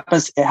it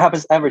happens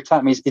every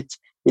time. It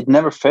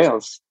never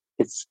fails.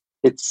 It's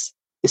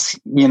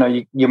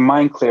your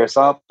mind clears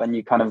up, and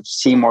you kind of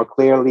see more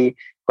clearly,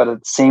 but at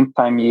the same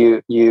time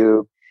you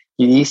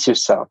ease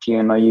yourself,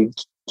 you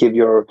give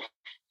your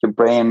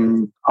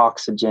brain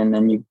oxygen,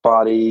 and your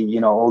body,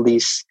 all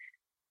these,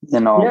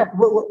 Yeah.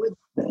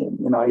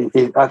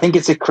 I think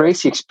it's a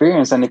crazy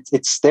experience, and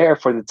it's there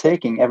for the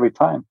taking every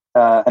time,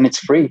 and it's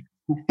free.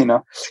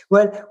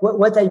 Well,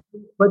 what I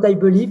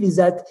believe is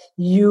that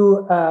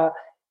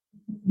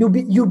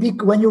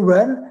when you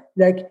run,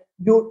 like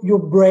your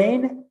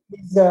brain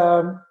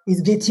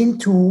is getting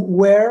to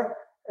where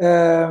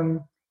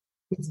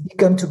it's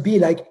become to be.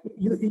 Like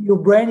your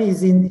brain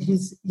is in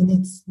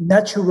its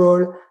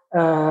natural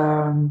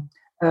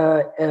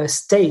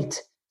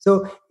state.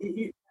 So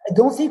I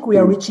don't think we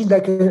are reaching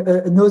like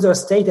another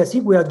state. I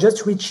think we are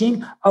just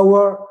reaching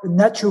our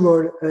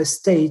natural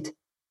state.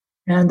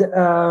 And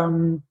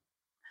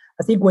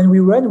I think when we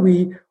run,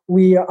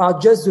 we are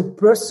just the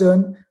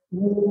person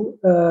who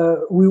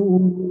we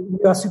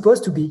are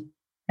supposed to be.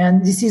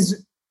 And this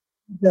is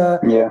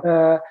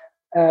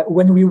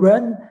when we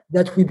run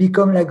that we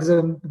become like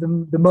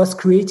the most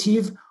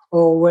creative,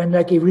 or when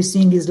like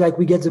everything is like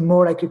we get the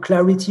more like a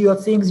clarity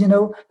of things,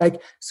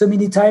 like so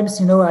many times,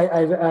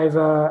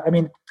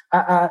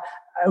 I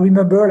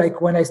remember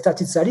like when I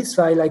started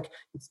Satisfy, like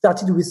it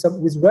started with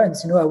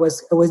runs. I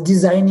was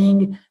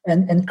designing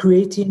and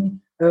creating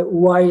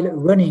while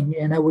running,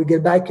 and I will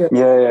get back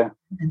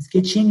and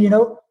sketching.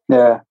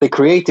 Yeah, the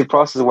creative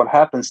process, what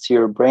happens to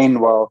your brain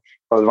while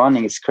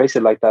running, is crazy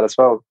like that as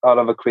well. Out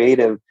of a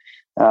creative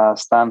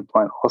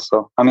standpoint,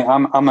 also. I mean,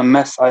 I'm a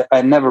mess.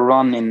 I never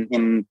run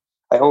in.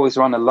 I always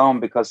run alone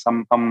because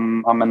I'm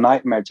a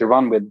nightmare to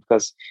run with,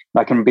 because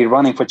I can be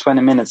running for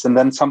 20 minutes and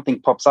then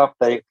something pops up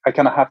that I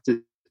kind of have to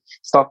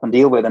stop and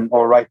deal with,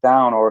 or write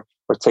down or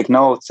take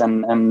notes,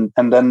 and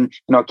then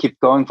keep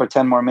going for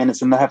 10 more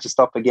minutes, and then have to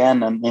stop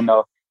again,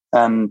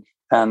 and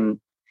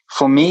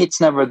for me it's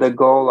never the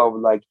goal of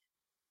like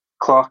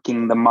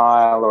clocking the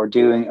mile or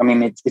doing. I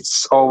mean,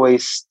 it's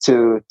always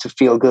to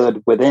feel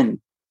good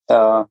within.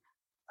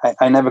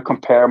 I never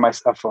compare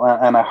myself,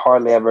 and I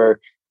hardly ever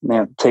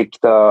take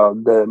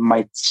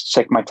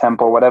check my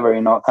tempo or whatever,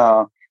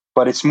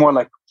 but it's more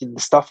like the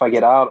stuff I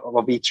get out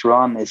of each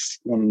run is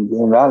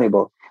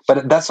invaluable.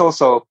 But that's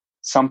also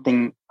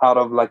something out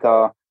of like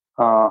out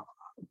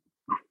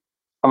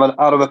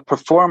of a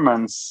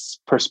performance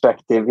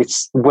perspective.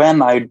 It's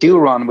when I do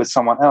run with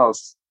someone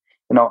else,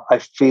 I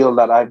feel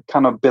that I've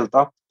kind of built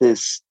up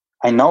this.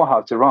 I know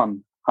how to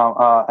run,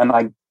 and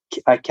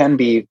I can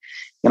be,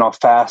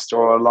 fast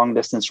or a long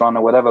distance run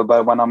or whatever.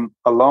 But when I'm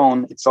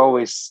alone, it's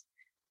always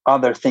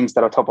other things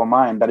that are top of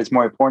mind that is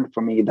more important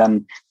for me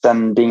than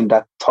being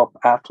that top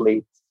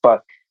athlete.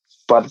 But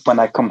when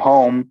I come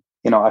home,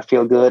 I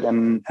feel good,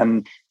 and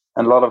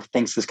a lot of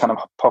things just kind of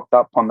popped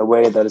up on the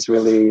way that is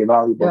really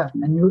valuable. Yeah,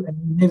 and you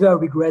never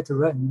regret a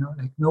run.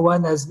 Like no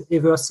one has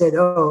ever said,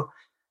 "Oh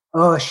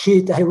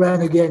shit, I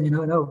ran again."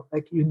 No,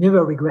 like you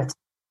never regret.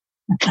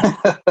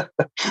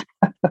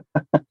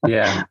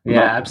 Yeah,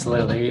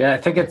 absolutely. Yeah, I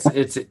think it's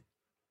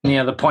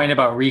the point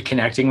about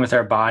reconnecting with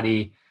our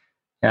body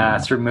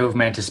through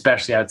movement,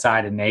 especially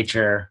outside in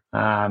nature.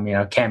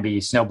 Can be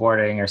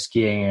snowboarding or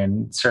skiing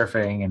and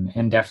surfing,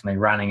 and definitely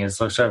running is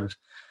sort of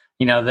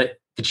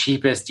the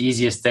cheapest,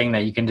 easiest thing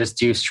that you can just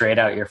do straight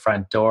out your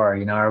front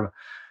door.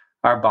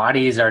 Our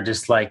bodies are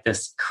just like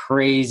this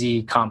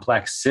crazy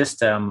complex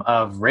system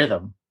of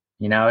rhythm.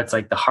 It's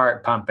like the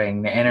heart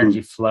pumping, the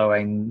energy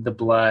flowing, the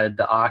blood,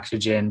 the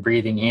oxygen,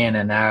 breathing in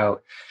and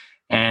out.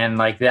 And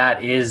like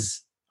that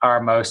is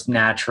our most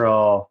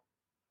natural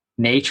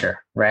nature,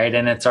 right?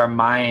 And it's our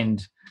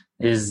mind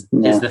is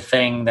the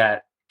thing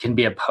that can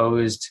be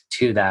opposed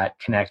to that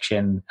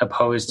connection,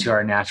 opposed to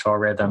our natural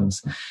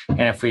rhythms.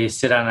 And if we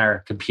sit on our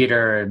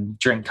computer and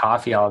drink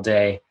coffee all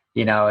day,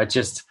 it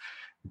just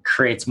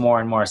creates more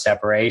and more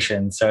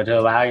separation. So to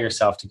allow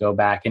yourself to go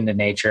back into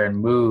nature and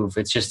move,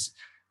 it's just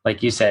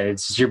like you said,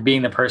 it's you're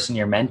being the person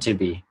you're meant to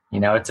be.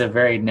 It's a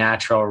very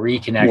natural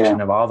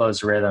reconnection of all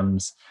those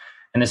rhythms,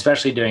 and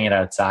especially doing it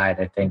outside,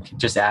 I think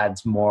just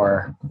adds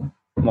more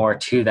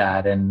to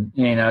that. And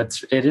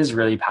it is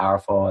really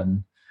powerful,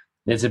 and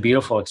it's a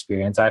beautiful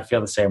experience. I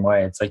feel the same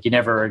way. It's like you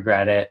never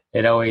regret it.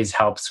 It always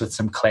helps with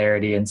some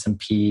clarity and some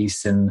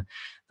peace, and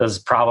those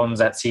problems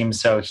that seem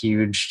so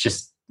huge,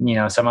 just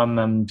some of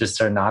them just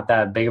are not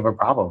that big of a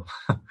problem.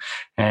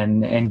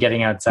 and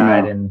getting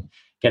outside and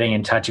getting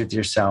in touch with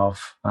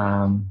yourself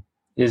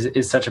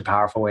is such a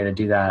powerful way to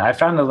do that. I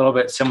found a little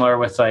bit similar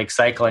with like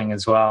cycling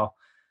as well.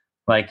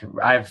 Like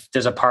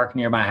there's a park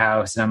near my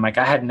house, and I'm like,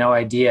 I had no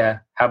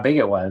idea how big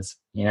it was,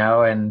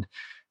 and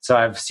so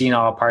I've seen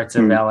all parts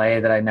of LA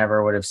that I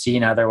never would have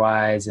seen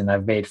otherwise. And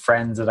I've made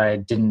friends that I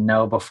didn't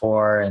know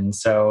before. And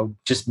so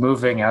just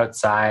moving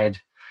outside,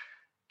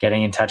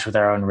 getting in touch with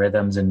our own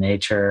rhythms and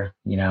nature,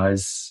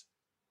 it's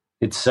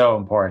so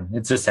important.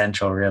 It's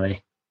essential,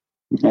 really.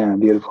 Yeah.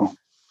 Beautiful.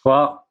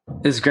 Well,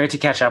 it's great to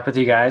catch up with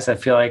you guys. I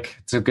feel like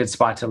it's a good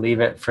spot to leave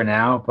it for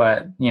now,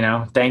 but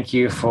thank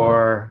you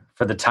for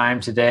the time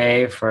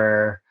today,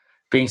 for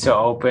being so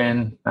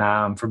open,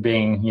 for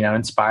being,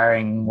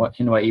 inspiring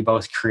in what you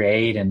both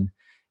create and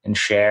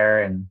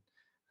share, and,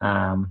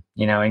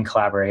 in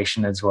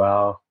collaboration as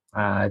well.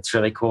 It's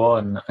really cool,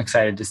 and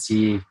excited to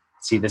see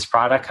this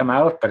product come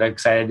out, but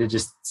excited to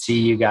just see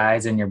you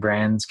guys and your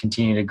brands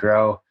continue to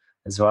grow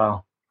as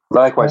well.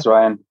 Likewise,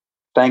 Ryan.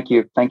 Thank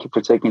you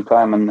for taking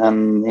time,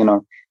 and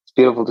it's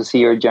beautiful to see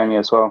your journey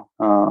as well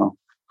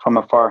from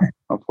afar.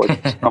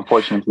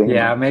 Unfortunately,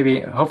 yeah,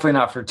 maybe hopefully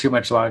not for too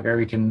much longer.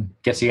 We can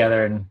get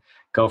together and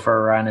go for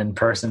a run in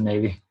person,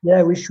 maybe.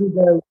 Yeah, we should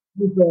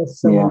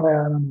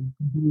somewhere.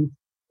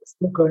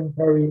 Stockholm,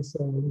 Paris,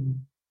 or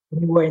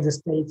anywhere in the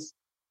States.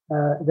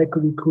 That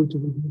could be cool to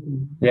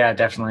visit. Yeah,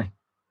 definitely.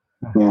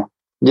 Yeah.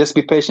 Just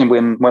be patient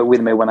with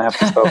me when I have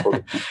to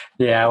stop.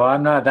 Yeah, well,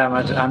 I'm not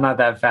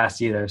that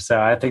fast either. So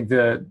I think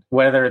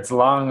whether it's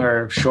long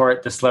or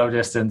short, the slow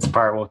distance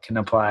part can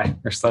apply,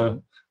 or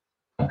slow.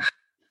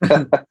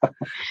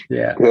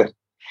 Yeah.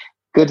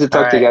 Good to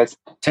talk to you guys.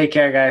 Take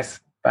care, guys.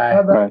 Bye.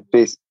 All right.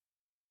 Peace.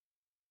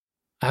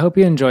 I hope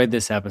you enjoyed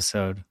this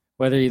episode.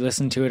 Whether you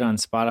listen to it on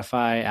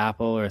Spotify,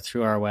 Apple, or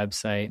through our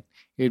website,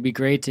 it would be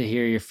great to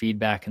hear your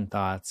feedback and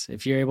thoughts.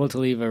 If you're able to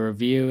leave a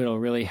review, it'll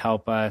really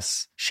help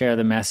us share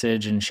the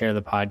message and share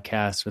the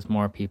podcast with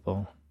more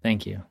people.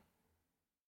 Thank you.